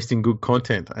 wasting good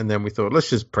content, and then we thought, let's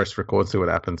just press record, see what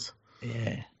happens.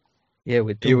 Yeah, here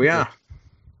we are.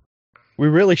 We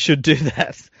really should do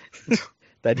that.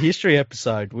 That history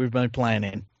episode we've been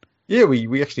planning. Yeah,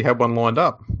 we actually had one lined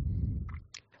up.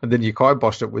 And then you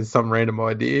kiboshed it with some random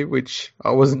idea, which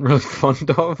I wasn't really fond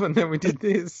of, and then we did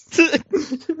this.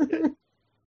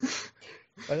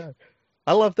 I know.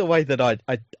 I love the way that I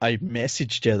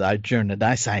messaged you, though, during the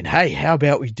day saying, hey, how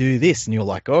about we do this? And you're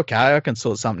like, okay, I can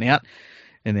sort something out.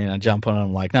 And then I jump on and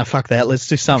I'm like, no, fuck that. Let's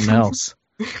do something else.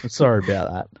 I'm sorry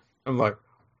about that. I'm like,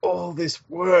 all this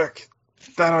work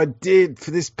that I did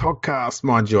for this podcast.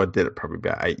 Mind you, I did it probably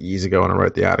about 8 years ago when I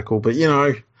wrote the article, but you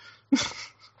know.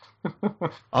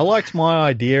 I liked my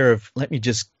idea of let me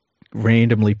just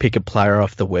randomly pick a player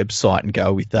off the website and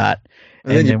go with that.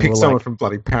 And then you pick someone from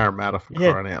bloody Parramatta for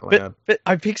crying out loud. But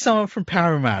I picked someone from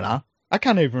Parramatta. I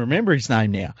can't even remember his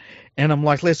name now. And I'm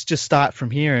like, let's just start from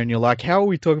here. And you're like, how will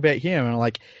we talk about him? And I'm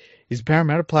like, he's a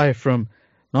Parramatta player from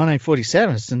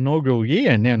 1947. It's the inaugural year.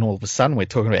 And then all of a sudden we're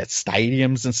talking about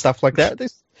stadiums and stuff like that.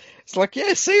 It's like,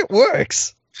 yeah, see, it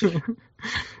works.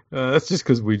 That's just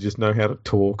because we just know how to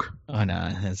talk. I know.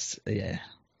 It's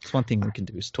one thing we can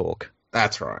do is talk.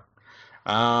 That's right.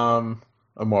 I'm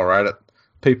all right at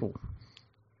people.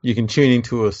 You can tune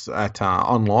into us at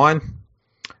online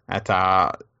at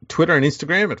Twitter and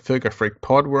Instagram at Fergo Freak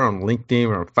Pod. We're on LinkedIn.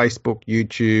 We're on Facebook,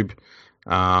 YouTube.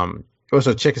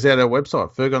 Also, check us out at our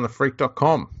website,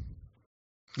 fergoonthefreak.com.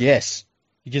 Yes.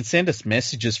 You can send us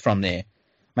messages from there.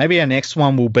 Maybe our next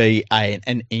one will be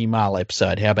an email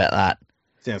episode. How about that?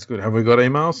 Sounds good. Have we got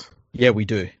emails? Yeah, we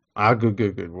do.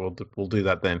 Good. We'll do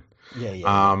that then.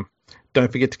 Yeah.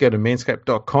 Don't forget to go to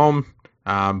manscaped.com.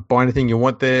 Buy anything you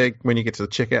want there. When you get to the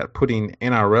checkout, put in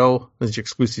NRL as your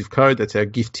exclusive code. That's our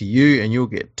gift to you, and you'll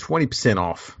get 20%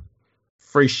 off.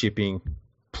 Free shipping.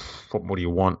 What more do you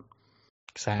want?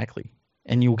 Exactly.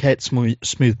 And you'll get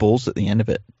smooth balls at the end of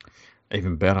it.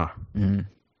 Even better.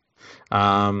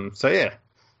 Mm. So, yeah,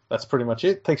 that's pretty much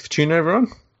it. Thanks for tuning in, everyone.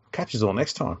 Catch us all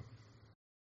next time.